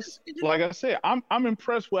 okay. Plus, like I said, I'm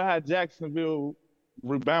impressed with how Jacksonville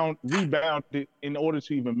rebounded in order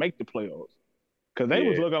to even make the playoffs, because they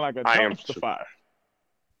was looking like a dumpster fire.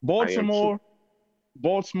 Baltimore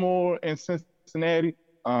and Cincinnati.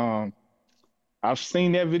 I've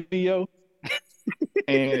seen that video,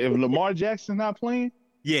 and if Lamar Jackson's not playing,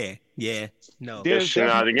 no, That's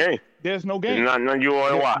not a game. There's no game. None you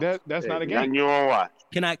want to watch. That's not a game. None you want to watch.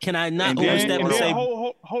 Can I not And overstep then, and say?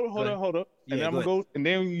 hold up. And then I'm gonna go, and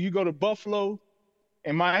then you go to Buffalo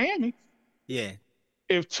and Miami. Yeah.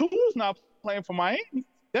 If Tua's not playing for Miami,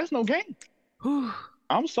 that's no game.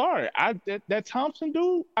 I'm sorry. That Thompson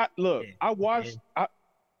dude. I watched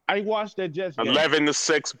that Jets game.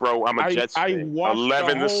 11-6, bro. I'm a Jets fan. I watched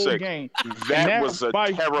 11-6. game. That was a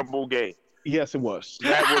terrible game. Yes, it was.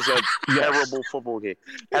 That was a terrible football game.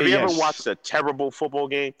 Have you ever watched a terrible football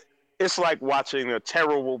game? It's like watching a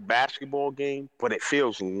terrible basketball game, but it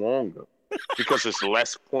feels longer because it's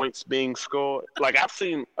less points being scored. Like, I've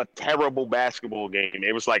seen a terrible basketball game.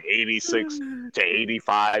 It was like 86 to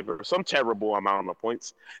 85 or some terrible amount of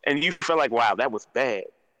points. And you feel like, wow, that was bad.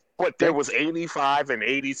 But there was 85 and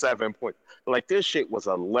 87 points. Like, this shit was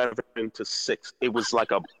 11-6. It was like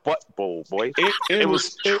a butt bowl, boy. It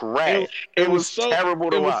was trash. It was terrible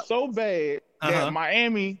to watch. It was so bad that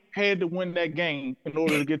Miami had to win that game in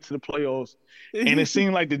order to get to the playoffs. And it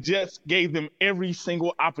seemed like the Jets gave them every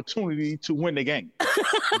single opportunity to win the game.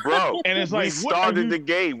 Bro, and it's like, we started the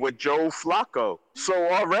game with Joe Flacco. So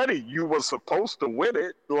already you were supposed to win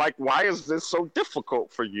it. Like, why is this so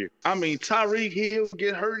difficult for you? I mean, Tyreek Hill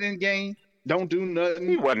get hurt in game, don't do nothing.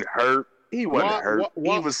 He wasn't hurt. He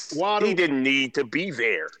didn't need to be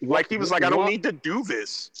there. Like, he was like, I don't need to do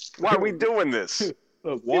this. Why are we doing this?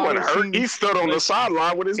 Look, he wasn't hurt. He stood on the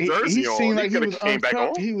sideline with his jersey on. Seemed like he could have came back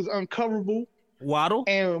on. He was uncoverable. Waddle?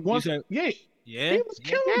 And once, said- yeah, Yeah. he was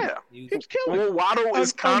killing Yeah. it. He was killing it. Well, Waddle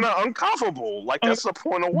is kind of uncomfortable. Like, that's the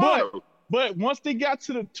point of Waddle. But once they got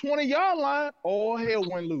to the 20-yard line, all hell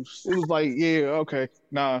went loose. It was like, yeah, okay,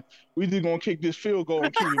 nah, we just gonna kick this field goal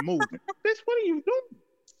and keep it moving. Bitch, what are you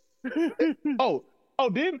doing?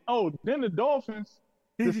 Then the Dolphins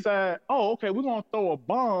decide, okay, we're gonna throw a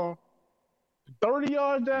bomb 30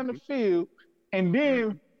 yards down the field, and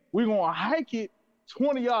then we're gonna hike it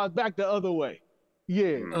 20 yards back the other way.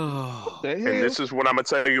 Yeah. Oh. The hell? And this is what I'm going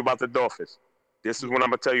to tell you about the Dolphins. This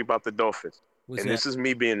What's And that? this is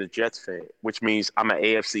me being a Jets fan, which means I'm an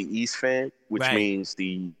AFC East fan, which Right. means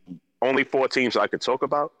the only 4 teams I could talk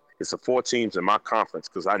about is the 4 teams in my conference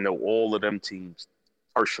because I know all of them teams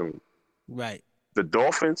personally. Right. The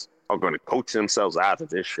Dolphins are going to coach themselves out of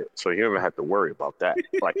this shit, so you don't have to worry about that.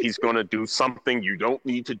 Like, he's going to do something you don't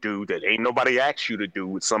need to do that ain't nobody asked you to do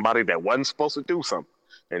with somebody that wasn't supposed to do something,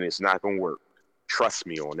 and it's not going to work. Trust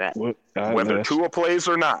me on that. Whether Tua plays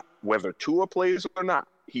or not,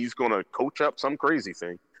 he's going to coach up some crazy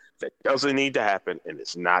thing that doesn't need to happen, and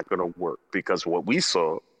it's not going to work because what we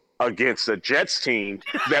saw against the Jets team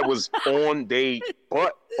that was on they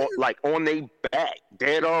butt, like on they back,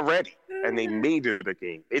 dead already, and they made it a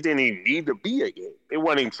game. It didn't even need to be a game. It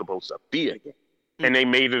wasn't even supposed to be a game. And they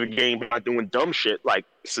made it a game by doing dumb shit like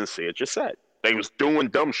Sincere just said. They was doing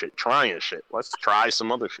dumb shit, trying shit. Let's try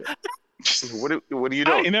some other shit. What are you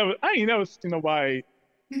doing? I ain't never seen nobody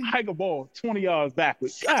hike a ball 20 yards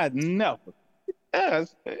backwards. God, never.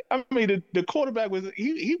 Yes, I mean the quarterback was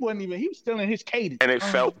he wasn't even, he was still in his cadence. And it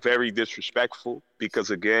felt very disrespectful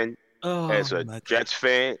because, again, as a Jets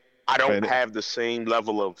fan, I don't have the same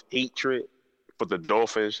level of hatred for the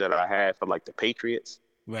Dolphins that I have for like the Patriots.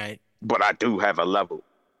 Right. But I do have a level.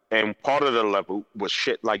 And part of the level was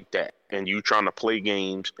shit like that. And you trying to play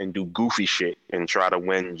games and do goofy shit and try to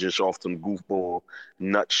win just off some goofball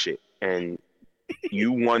nut shit. And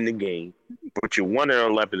you won the game, but you won it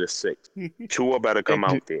 11-6. Tua better come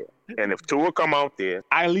out there. And if Tua come out there,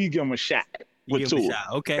 I leave him a shot with Tua.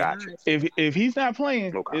 Okay. Gotcha. If he's not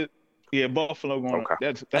playing, Okay. Buffalo going. Okay.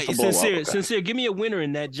 That's Hey, a blowout. sincere. Give me a winner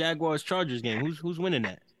in that Jaguars-Chargers game. Who's winning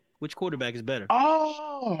that? Which quarterback is better?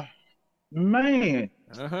 Oh man,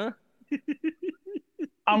 I'm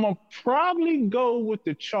gonna probably go with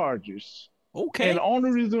the Chargers. Okay. And the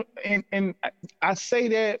only reason, and I say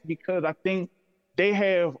that because I think they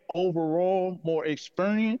have overall more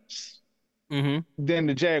experience than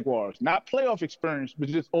the Jaguars. Not playoff experience, but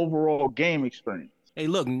just overall game experience. Hey,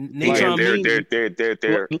 look, they're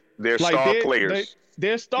Like star players.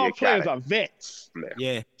 Their star players are vets.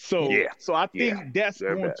 Yeah. So I think that's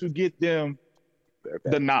They're going vets. to get them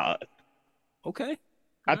the nod. Okay.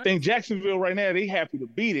 I think Jacksonville right now, they happy to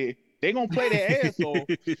beat it. They're going to play their ass off.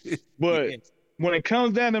 But when it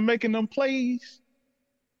comes down to making them plays,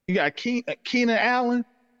 you got Keenan Allen,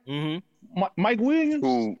 Mike Williams.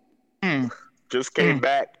 Who just came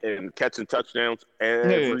back and catching touchdowns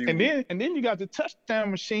every and then you got the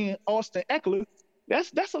touchdown machine, Austin Eckler.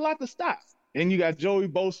 That's a lot to stop. And you got Joey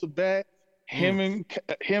Bosa back. Him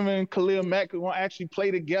and Khalil Mack are going to actually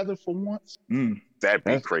play together for once. That'd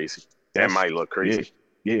be crazy. That might look crazy.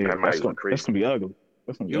 Yeah, that might look crazy. That's gonna be ugly.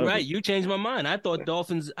 You're right. You changed my mind. I thought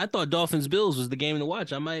Dolphins Bills was the game to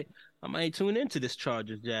watch. I might tune into this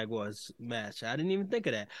Chargers Jaguars match. I didn't even think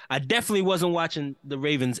of that. I definitely wasn't watching the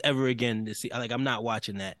Ravens ever again this season. Like, I'm not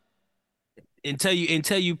watching that. Until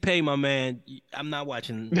you pay my man, I'm not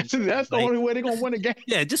watching. That's the only way they're gonna win a game.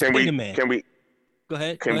 Yeah, just pay the man. Go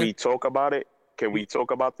ahead. Can we talk about it? Can we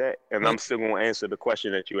talk about that? And I'm still gonna answer the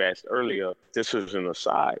question that you asked earlier. This is an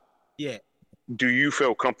aside. Yeah. Do you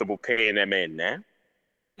feel comfortable paying that man now?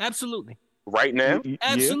 Absolutely. Right now?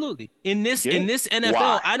 Absolutely. In this NFL,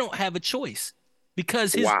 Why? I don't have a choice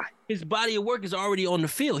because his body of work is already on the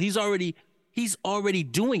field. He's already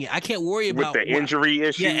doing it. I can't worry about with the injury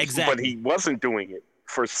issues. Yeah, exactly. But he wasn't doing it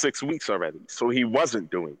for 6 weeks already, so he wasn't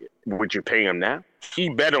doing it. Would you pay him now? He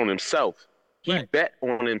bet on himself. Bet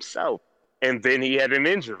on himself, and then he had an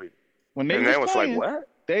injury. When they was playing, like, what?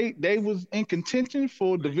 They was in contention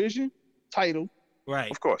for division title. Right.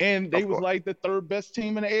 Of course. And they was like the third best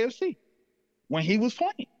team in the AFC when he was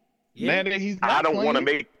playing. Yeah. Now that he's not I don't want to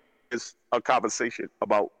playing, make this a conversation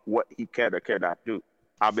about what he can or cannot do.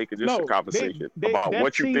 I'll make it just a conversation about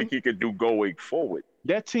what you think he could do going forward.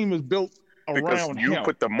 That team is built Because around you him.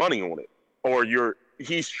 put the money on it, or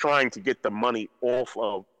he's trying to get the money off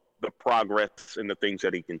of the progress and the things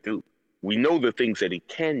that he can do. We know the things that he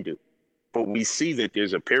can do, but we see that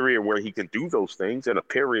there's a period where he can do those things and a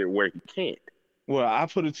period where he can't. Well, I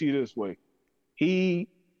put it to you this way.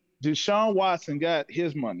 Deshaun Watson got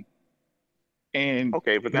his money. And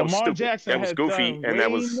Okay, but that was Lamar stupid. Jackson That was has goofy, done and that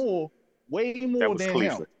was way more than him.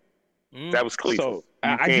 Cleveland. That was Cleveland. So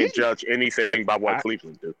You I can't get it. judge anything by what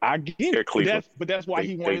Cleveland do. I get They're it. Cleveland. But that's why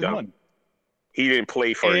he won his done. money. He didn't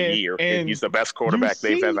play for a year, and he's the best quarterback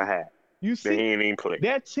they've ever had. You Then he see, ain't even play.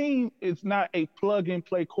 that team is not a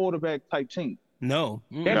plug-and-play quarterback type team. No.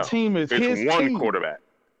 That team is his one quarterback.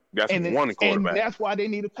 That's one quarterback. And that's why they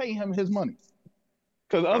need to pay him his money.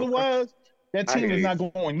 Because otherwise, that team is not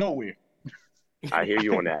going nowhere. I hear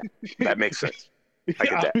you on that. That makes sense. I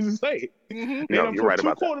get that. I was just saying. No, you're right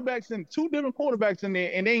about that. Two different quarterbacks in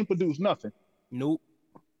there, and they ain't produced nothing. Nope.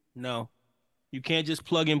 No. You can't just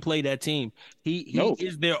plug and play that team. He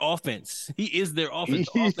is their offense. He is their offense.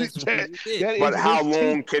 But how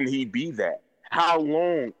long can he be that? How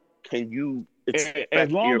long can you expect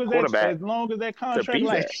your quarterback as long as that contract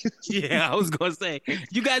lasts? Yeah, I was gonna say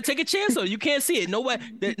you gotta take a chance on it. You can't see it.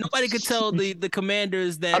 Nobody could tell the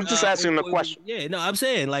Commanders that. I'm just asking the question. Yeah, no, I'm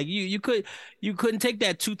saying like you couldn't take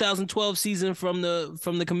that 2012 season from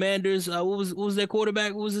the Commanders. What was their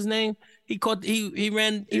quarterback? What was his name? He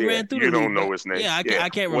ran through. You don't know his name. Yeah, I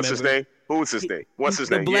can't remember. What's his name? Who's his name? What's his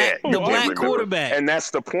name? The black quarterback. And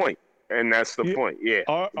that's the point. Yeah.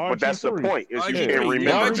 But that's the point. Is you can't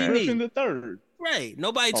remember that. The right.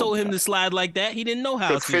 Nobody told him to slide like that. He didn't know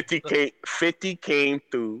how to. 50 came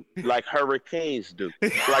through like hurricanes do.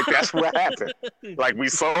 Like that's what happened. Like we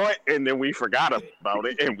saw it and then we forgot about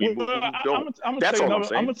it and we moved on. That's all I'm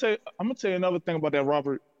saying. I'm gonna tell you another thing about that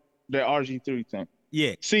RG3 thing.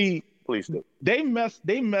 Yeah. See, please do. They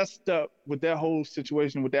messed up with that whole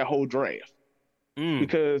situation with that whole draft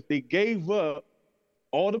because they gave up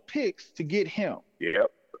all the picks to get him.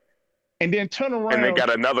 Yep. And then turn around and they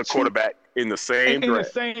got another quarterback in the same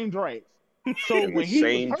draft. So when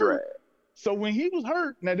he was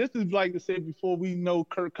hurt, now this is like I said before, we know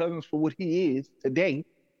Kirk Cousins for what he is today.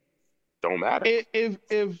 Don't matter.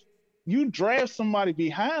 If you draft somebody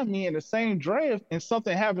behind me in the same draft and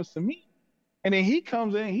something happens to me, and then he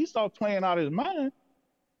comes in and he starts playing out his mind,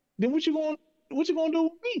 then what you gonna do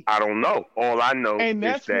with me? I don't know. All I know is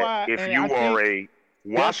that if you are a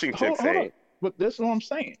Washington fan. But that's what I'm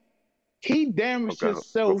saying. He damaged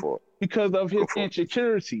himself because of his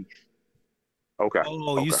insecurity. Okay.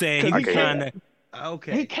 Oh, you saying he kind of...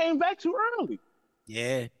 Okay. He came back too early.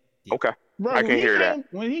 Yeah. Okay. Bro, I can hear that.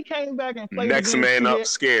 When he came back and played... Next man up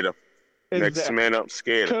scared him. Next man up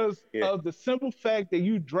scared him. Because of the simple fact that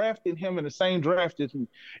you drafted him in the same draft as me.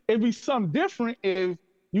 It'd be something different if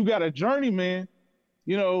you got a journeyman,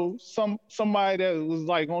 somebody that was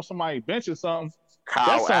like on somebody's bench or something.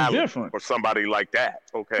 Kyle Allen or somebody like that.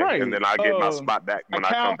 Okay. Right. And then I get my spot back when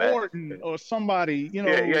I come back. Orton or somebody,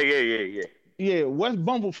 Yeah, West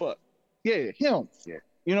Bumblefuck. Yeah, him. Yeah.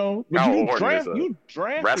 But you drafted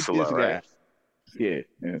wrestler, this guy. right?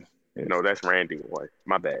 Yeah. No, that's Randy White.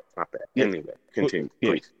 My bad. Yeah. Anyway, continue,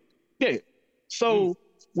 please. Yeah. So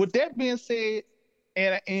with that being said,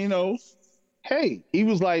 and hey, he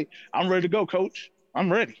was like, I'm ready to go, coach. I'm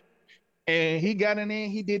ready. And he got in there,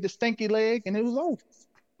 he did the stinky leg, and it was over.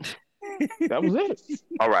 That was it.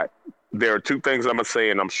 All right. There are two things I'm going to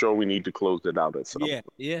say, and I'm sure we need to close it out at some point.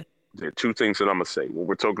 Yeah. There are two things that I'm going to say. When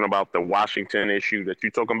we're talking about the Washington issue that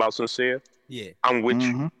you're talking about, Sincere, I'm with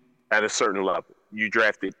you at a certain level. You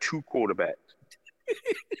drafted two quarterbacks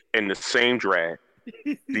in the same draft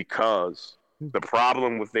because the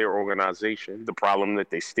problem with their organization, the problem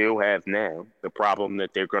that they still have now, the problem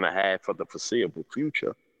that they're going to have for the foreseeable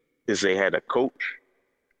future is they had a coach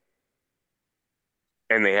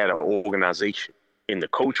and they had an organization. And the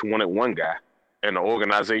coach wanted one guy and the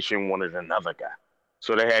organization wanted another guy.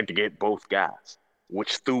 So they had to get both guys,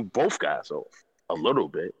 which threw both guys off a little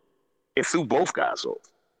bit. It threw both guys off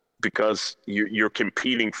because you're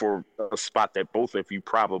competing for a spot that both of you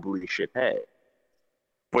probably should have.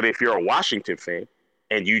 But if you're a Washington fan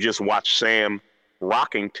and you just watch Sam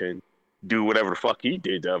Rockington do whatever the fuck he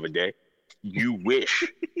did the other day, you wish.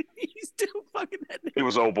 He's still fucking that nigga. He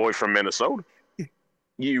was old boy from Minnesota.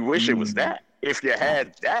 You wish it was that. If you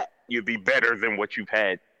had that, you'd be better than what you've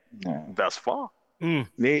had thus far.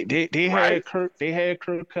 They had Kirk. They had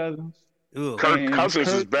Kirk Cousins. Kirk Cousins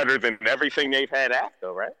is better than everything they've had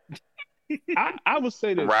after, right? I would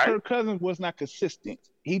say that Kirk Cousins was not consistent.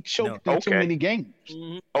 He choked in too many games.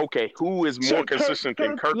 Okay, who is more consistent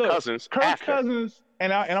than Kirk Cousins? Kirk Cousins,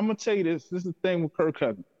 and I'm gonna tell you this. This is the thing with Kirk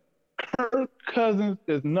Cousins. Kirk Cousins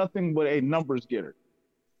is nothing but a numbers getter.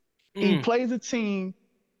 He plays a team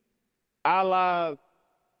a la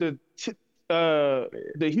the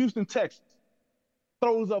Houston Texans,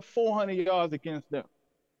 throws up 400 yards against them.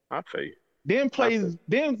 I'll tell you. Then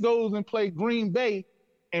goes and play Green Bay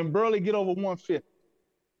and barely get over 150.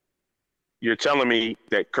 You're telling me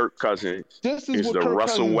that Kirk Cousins This is is what the Kirk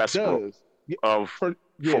Russell Cousins Westbrook does. of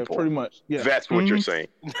Yeah, football. pretty much. Yeah. That's what you're saying.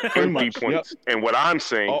 Pretty Empty much. points. And what I'm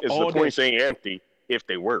saying is All the points ain't empty if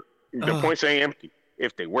they work. The points ain't empty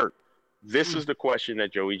if they work. This is the question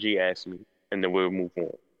that Joey G asked me, and then we'll move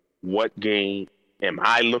on. What game am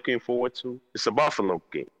I looking forward to? It's a Buffalo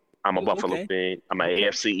game. I'm a Buffalo fan. I'm an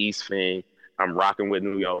AFC East fan. I'm rocking with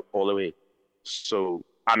New York all the way. So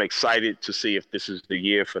I'm excited to see if this is the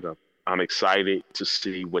year for them. I'm excited to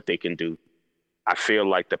see what they can do. I feel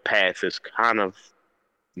like the path is kind of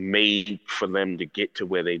made for them to get to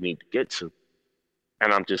where they need to get to.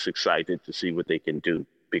 And I'm just excited to see what they can do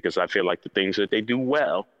because I feel like the things that they do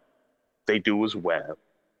well, they do as well.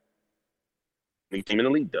 Any team in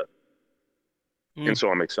the league does. And so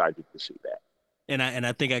I'm excited to see that. And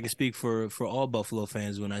I think I can speak for all Buffalo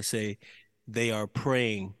fans when I say they are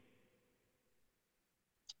praying.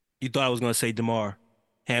 You thought I was going to say DeMar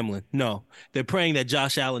Hamlin. No, they're praying that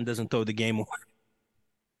Josh Allen doesn't throw the game away.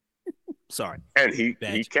 Sorry. And he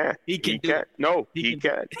can. He can. No, he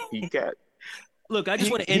can. He can. Look, I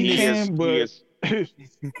just want to end this.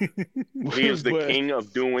 He is the king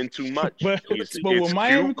of doing too much. But with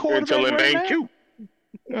Miami quarterback right now, cute.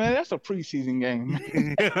 Man, that's a preseason game.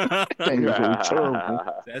 That thing is really terrible.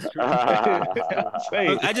 That's true.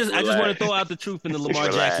 Look, I just want to throw out the truth in the Lamar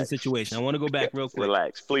Jackson situation. I want to go back real quick.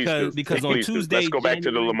 Relax, please. Because on Tuesday, let's go back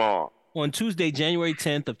to the Lamar. On Tuesday, January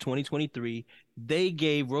 10th of 2023, they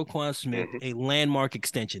gave Roquan Smith a landmark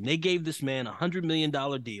extension. They gave this man a $100 million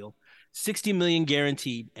deal, $60 million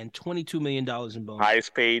guaranteed, and $22 million in bonus.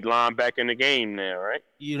 Highest paid linebacker in the game now, right?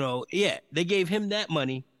 They gave him that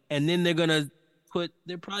money, and then they're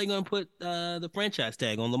probably gonna put the franchise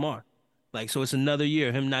tag on Lamar. So it's another year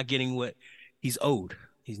of him not getting what he's owed.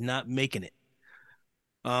 He's not making it.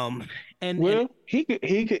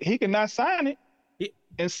 He could not sign it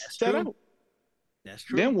and set out. That's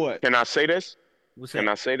true. Then what? Can I say this? Can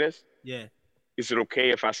I say this? Yeah. Is it okay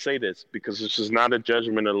if I say this? Because this is not a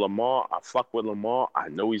judgment of Lamar. I fuck with Lamar. I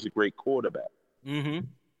know he's a great quarterback. Mm-hmm.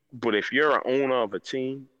 But if you're an owner of a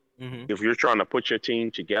team, if you're trying to put your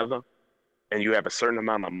team together and you have a certain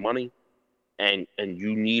amount of money and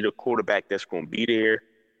you need a quarterback that's going to be there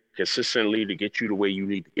consistently to get you the way you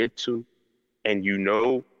need to get to, and you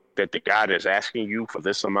know that the guy that's asking you for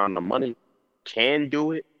this amount of money can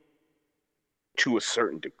do it to a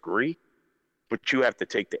certain degree, but you have to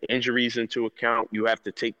take the injuries into account. You have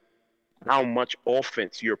to take how much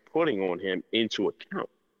offense you're putting on him into account.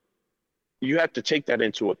 You have to take that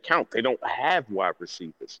into account. They don't have wide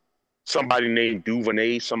receivers. Somebody named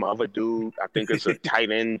Duvernay, some other dude. I think it's a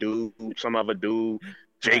tight end dude, some other dude.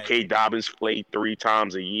 J.K. Dobbins played 3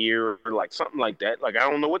 times a year, or something like that. I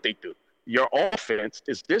don't know what they do. Your offense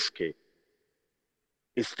is this kid.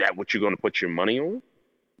 Is that what you're going to put your money on?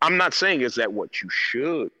 I'm not saying is that what you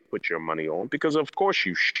should put your money on, because of course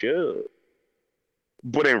you should.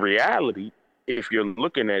 But in reality, if you're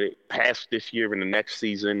looking at it past this year and the next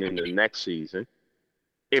season and the next season,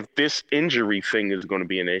 if this injury thing is going to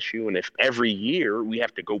be an issue, and if every year we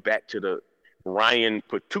have to go back to the Ryan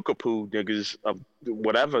Patukapoo niggas of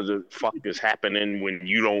whatever the fuck is happening when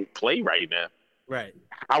you don't play right now, right?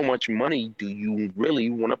 How much money do you really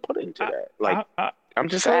want to put into that? I'm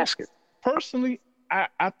just asking. Personally,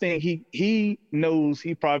 I think he knows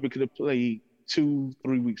he probably could have played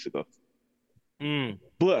 2-3 weeks ago.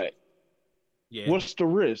 But what's the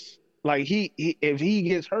risk? If he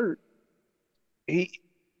gets hurt,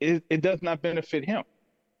 it does not benefit him.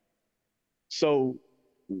 So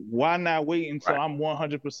why not wait until I'm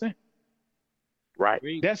 100%? Right.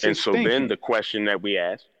 That's and so thinking. Then the question we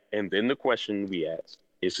ask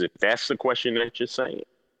is, if that's the question that you're saying,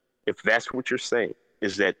 if that's what you're saying,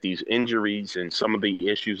 is that these injuries and some of the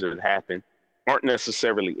issues that happen aren't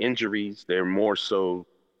necessarily injuries, they're more so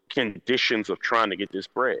conditions of trying to get this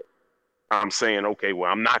bread. I'm saying, okay,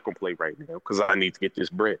 well, I'm not going to play right now because I need to get this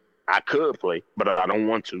bread. I could play, but I don't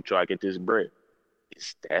want to till I get this bread.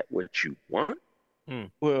 Is that what you want?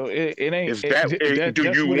 Well, it ain't. Is that,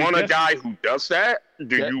 do you want a guy who does that?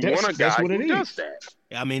 Do you want a guy who does that?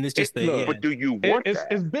 I mean, it's just but do you want that?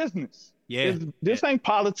 It's business. Yeah. This ain't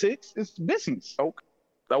politics. It's business.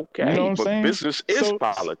 Okay, you know what I'm but saying? Business is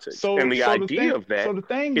politics. And the idea of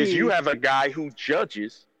that is you have a guy who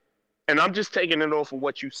judges, and I'm just taking it off of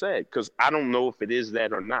what you said, because I don't know if it is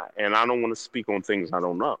that or not, and I don't want to speak on things I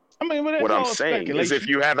don't know. I mean, what I'm saying is if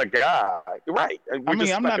you have a guy, right,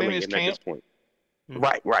 I'm not in his camp. At this point.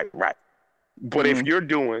 Right. But if you're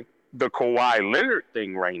doing the Kawhi Leonard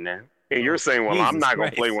thing right now, and you're saying, well, I'm not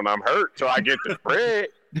going to play when I'm hurt till I get the bread,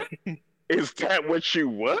 is that what you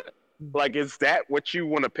want? Is that what you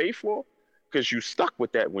want to pay for? Because you stuck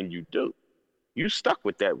with that when you do. You stuck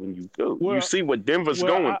with that when you do. Well, you see what Denver's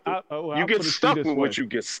going through. You get stuck with what you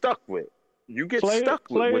get stuck with. You get stuck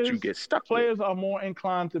with what you get stuck with. Players are more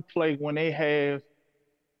inclined to play when they have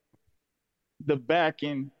the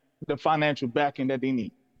backing, the financial backing that they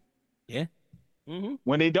need. Yeah. Mm-hmm.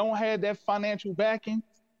 When they don't have that financial backing,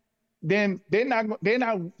 then they're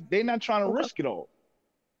not trying to risk it all.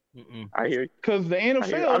 I hear you. Because the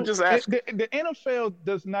NFL, I'm just asking. The NFL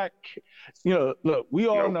does not, look, we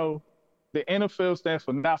all know the NFL stands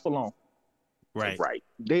for not for long. Right. Right.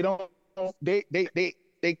 They don't.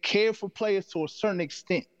 They care for players to a certain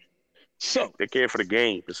extent. So they care for the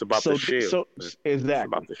game. It's about the shield. So exactly. It's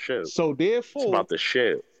about the shield. So therefore, it's about the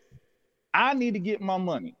shield. I need to get my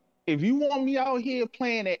money. If you want me out here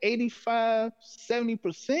playing at 85,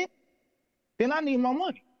 70%, then I need my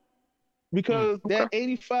money. Because that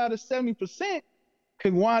 85 to 70%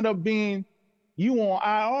 could wind up being you on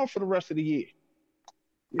IR for the rest of the year.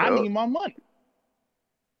 Yep. I need my money.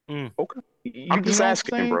 Okay. I'm just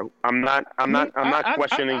asking, bro. I'm not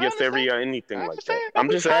questioning your theory or anything like that. I'm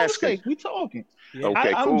just asking. We talking.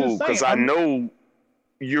 Okay, cool. Because I know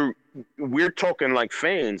we're talking like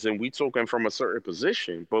fans and we talking from a certain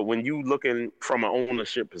position. But when you looking from an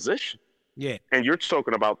ownership position, and you're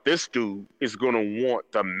talking about this dude is going to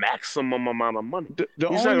want the maximum amount of money.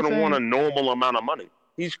 He's not going to want a normal amount of money.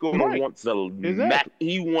 He's going to want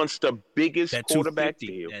he wants the biggest quarterback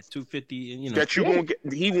deal. That 250, that you're going to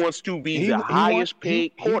get. He wants to be the highest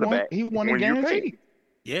paid quarterback. He want a guarantee.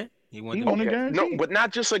 Yeah, he want a guarantee. No, but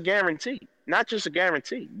not just a guarantee. Not just a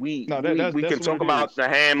guarantee. We can talk about the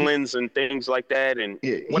Hamlins and things like that and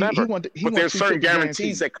whatever. But there's certain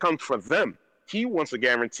guarantees that come for them. He wants a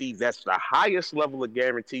guarantee that's the highest level of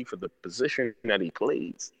guarantee for the position that he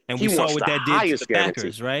plays. And we saw what that did to the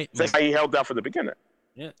Packers, right? That's how he held out for the beginning.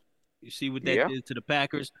 Yeah. You see what that did to the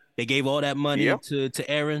Packers? They gave all that money to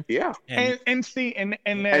Aaron. Yeah. And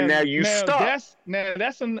now you stuck.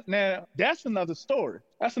 That's another story.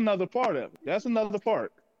 That's another part of it. That's another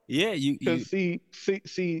part. Yeah, because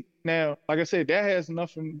see now, like I said, that has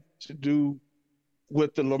nothing to do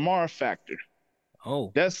with the Lamar factor.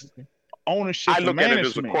 Oh. That's ownership. I look at it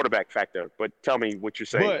as a quarterback factor, but tell me what you're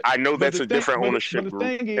saying. I know that's a different ownership group,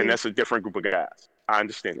 and that's a different group of guys. I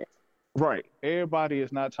understand that. Right. Everybody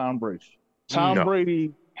is not Tom Brady. Tom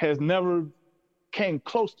Brady has never came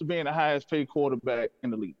close to being the highest paid quarterback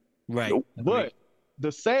in the league. Right. Nope. But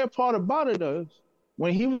the sad part about it is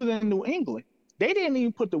when he was in New England, they didn't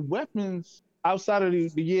even put the weapons outside of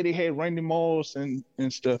the year they had Randy Moss and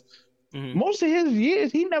stuff. Mm-hmm. Most of his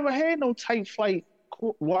years, he never had no tight flight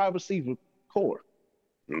wide receiver core.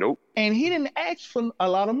 Nope. And he didn't ask for a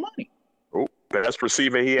lot of money. Oh, best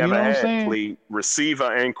receiver he ever had played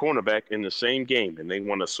receiver and cornerback in the same game, and they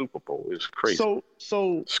won a Super Bowl. It's crazy. So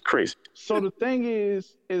it's crazy. So the thing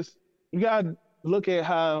is you gotta look at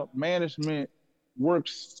how management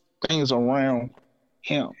works things around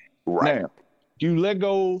him. Right. Now, you let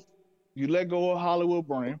go of Hollywood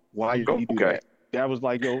Brown. Why you do that? That was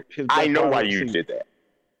like his I know why you did that.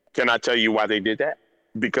 Can I tell you why they did that?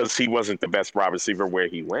 Because he wasn't the best wide receiver where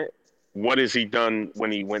he went. What has he done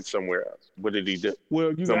when he went somewhere else? What did he do?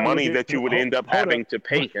 Well, the money that you would end up having to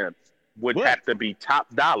pay him would have to be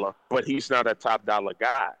top dollar, but he's not a top dollar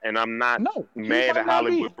guy. And I'm not mad at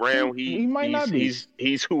Hollywood Brown. He might not be.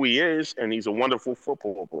 He's who he is, and he's a wonderful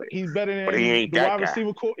football player. He's better than he ain't the that wide guy.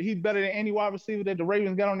 receiver. He's better than any wide receiver that the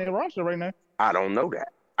Ravens got on their roster right now. I don't know that.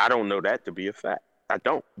 I don't know that to be a fact. I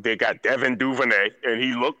don't. They got Devin Duvernay, and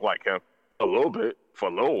he looked like him a little bit for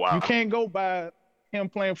a little while. You can't go by him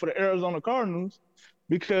playing for the Arizona Cardinals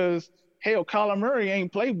because hell, Kyler Murray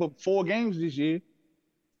ain't played but 4 games this year.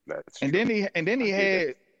 That's and true. then he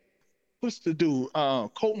had what's the dude?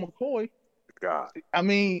 Colt McCoy. God. I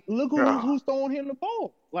mean, look who's throwing him the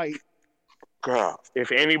ball. Like, God,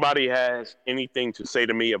 if anybody has anything to say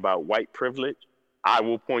to me about white privilege, I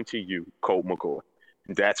will point to you, Colt McCoy.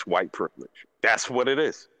 That's white privilege. That's what it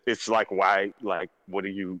is. It's like, why? Like, what are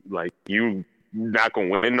you like? You not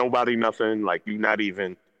gonna win nobody nothing. Like, you not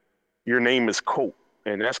even. Your name is Colt,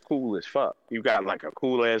 and that's cool as fuck. You got like a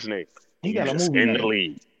cool ass name. He got a movie in name. The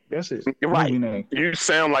league. That's it. You're right. You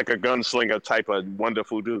sound like a gunslinger type of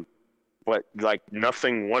wonderful dude, but like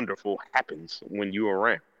nothing wonderful happens when you're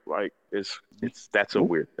around. Like that's a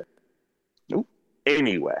weird thing. Nope.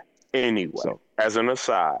 Anyway. So, as an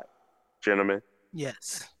aside, gentlemen.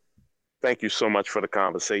 Yes. Thank you so much for the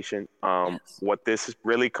conversation. What this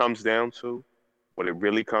really comes down to,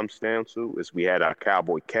 is we had our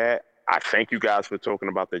Cowboy Cat. I thank you guys for talking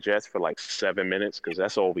about the Jets for like 7 minutes because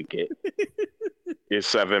that's all we get. It's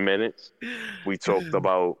 7 minutes. We talked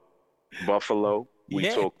about Buffalo. We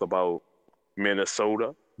talked about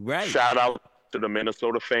Minnesota. Right. Shout out to the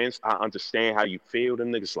Minnesota fans. I understand how you feel.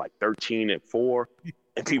 Them niggas like 13-4,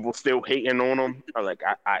 and people still hating on them. I'm like,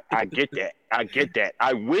 I get that. I get that.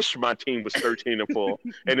 I wish my team was 13-4,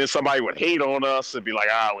 and then somebody would hate on us and be like,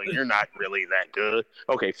 "Oh, well, you're not really that good."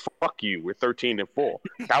 Okay, fuck you. We're 13-4.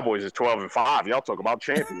 Cowboys is 12-5. Y'all talk about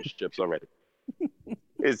championships already.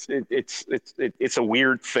 It's a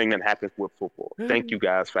weird thing that happens with football. Thank you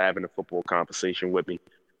guys for having a football conversation with me.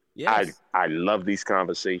 Yes. I love these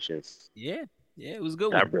conversations. Yeah, it was a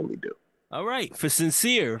good I one. really do. All right, for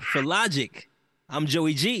Sincere, for Logic, I'm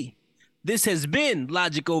Joey G. This has been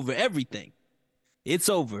Logic Over Everything. It's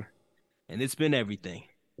over, and it's been everything.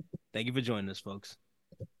 Thank you for joining us, folks.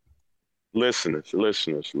 Listeners,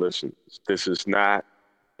 this has not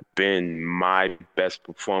been my best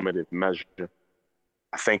performative measure.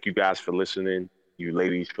 I thank you guys for listening, you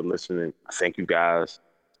ladies for listening. I thank you guys.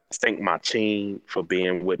 I thank my team for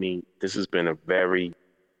being with me. This has been a very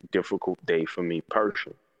difficult day for me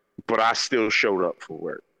personally, but I still showed up for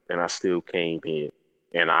work, and I still came here,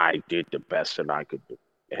 and I did the best that I could do.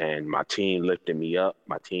 And my team lifted me up.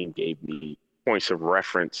 My team gave me points of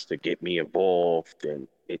reference to get me involved, and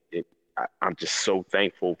I'm just so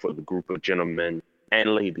thankful for the group of gentlemen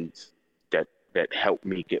and ladies that helped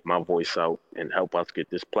me get my voice out and help us get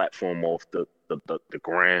this platform off the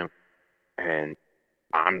ground. And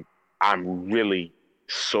I'm really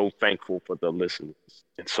so thankful for the listeners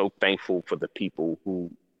and so thankful for the people who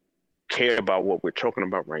care about what we're talking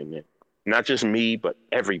about right now. Not just me, but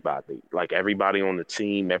everybody. Like everybody on the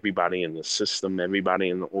team, everybody in the system,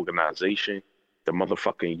 everybody in the organization, the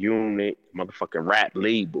motherfucking unit, motherfucking rap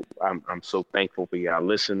label. I'm so thankful for y'all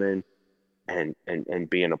listening and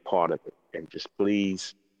being a part of it. And just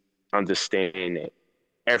please understand that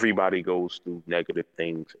everybody goes through negative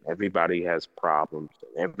things. Everybody has problems.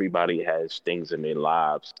 And everybody has things in their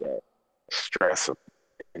lives that stress them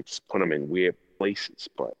and just put them in weird places.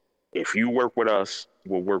 But if you work with us,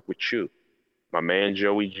 we'll work with you. My man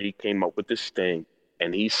Joey G came up with this thing,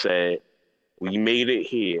 and he said, we made it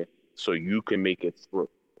here so you can make it through.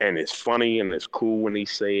 And it's funny and it's cool when he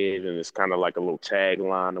said it, and it's kind of like a little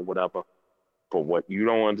tagline or whatever. But what you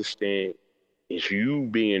don't understand is you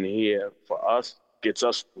being here for us gets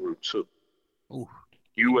us through too. Ooh.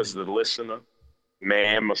 You as the listener,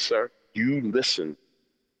 ma'am or sir, you listen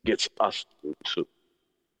gets us through too.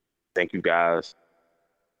 Thank you guys.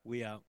 We out.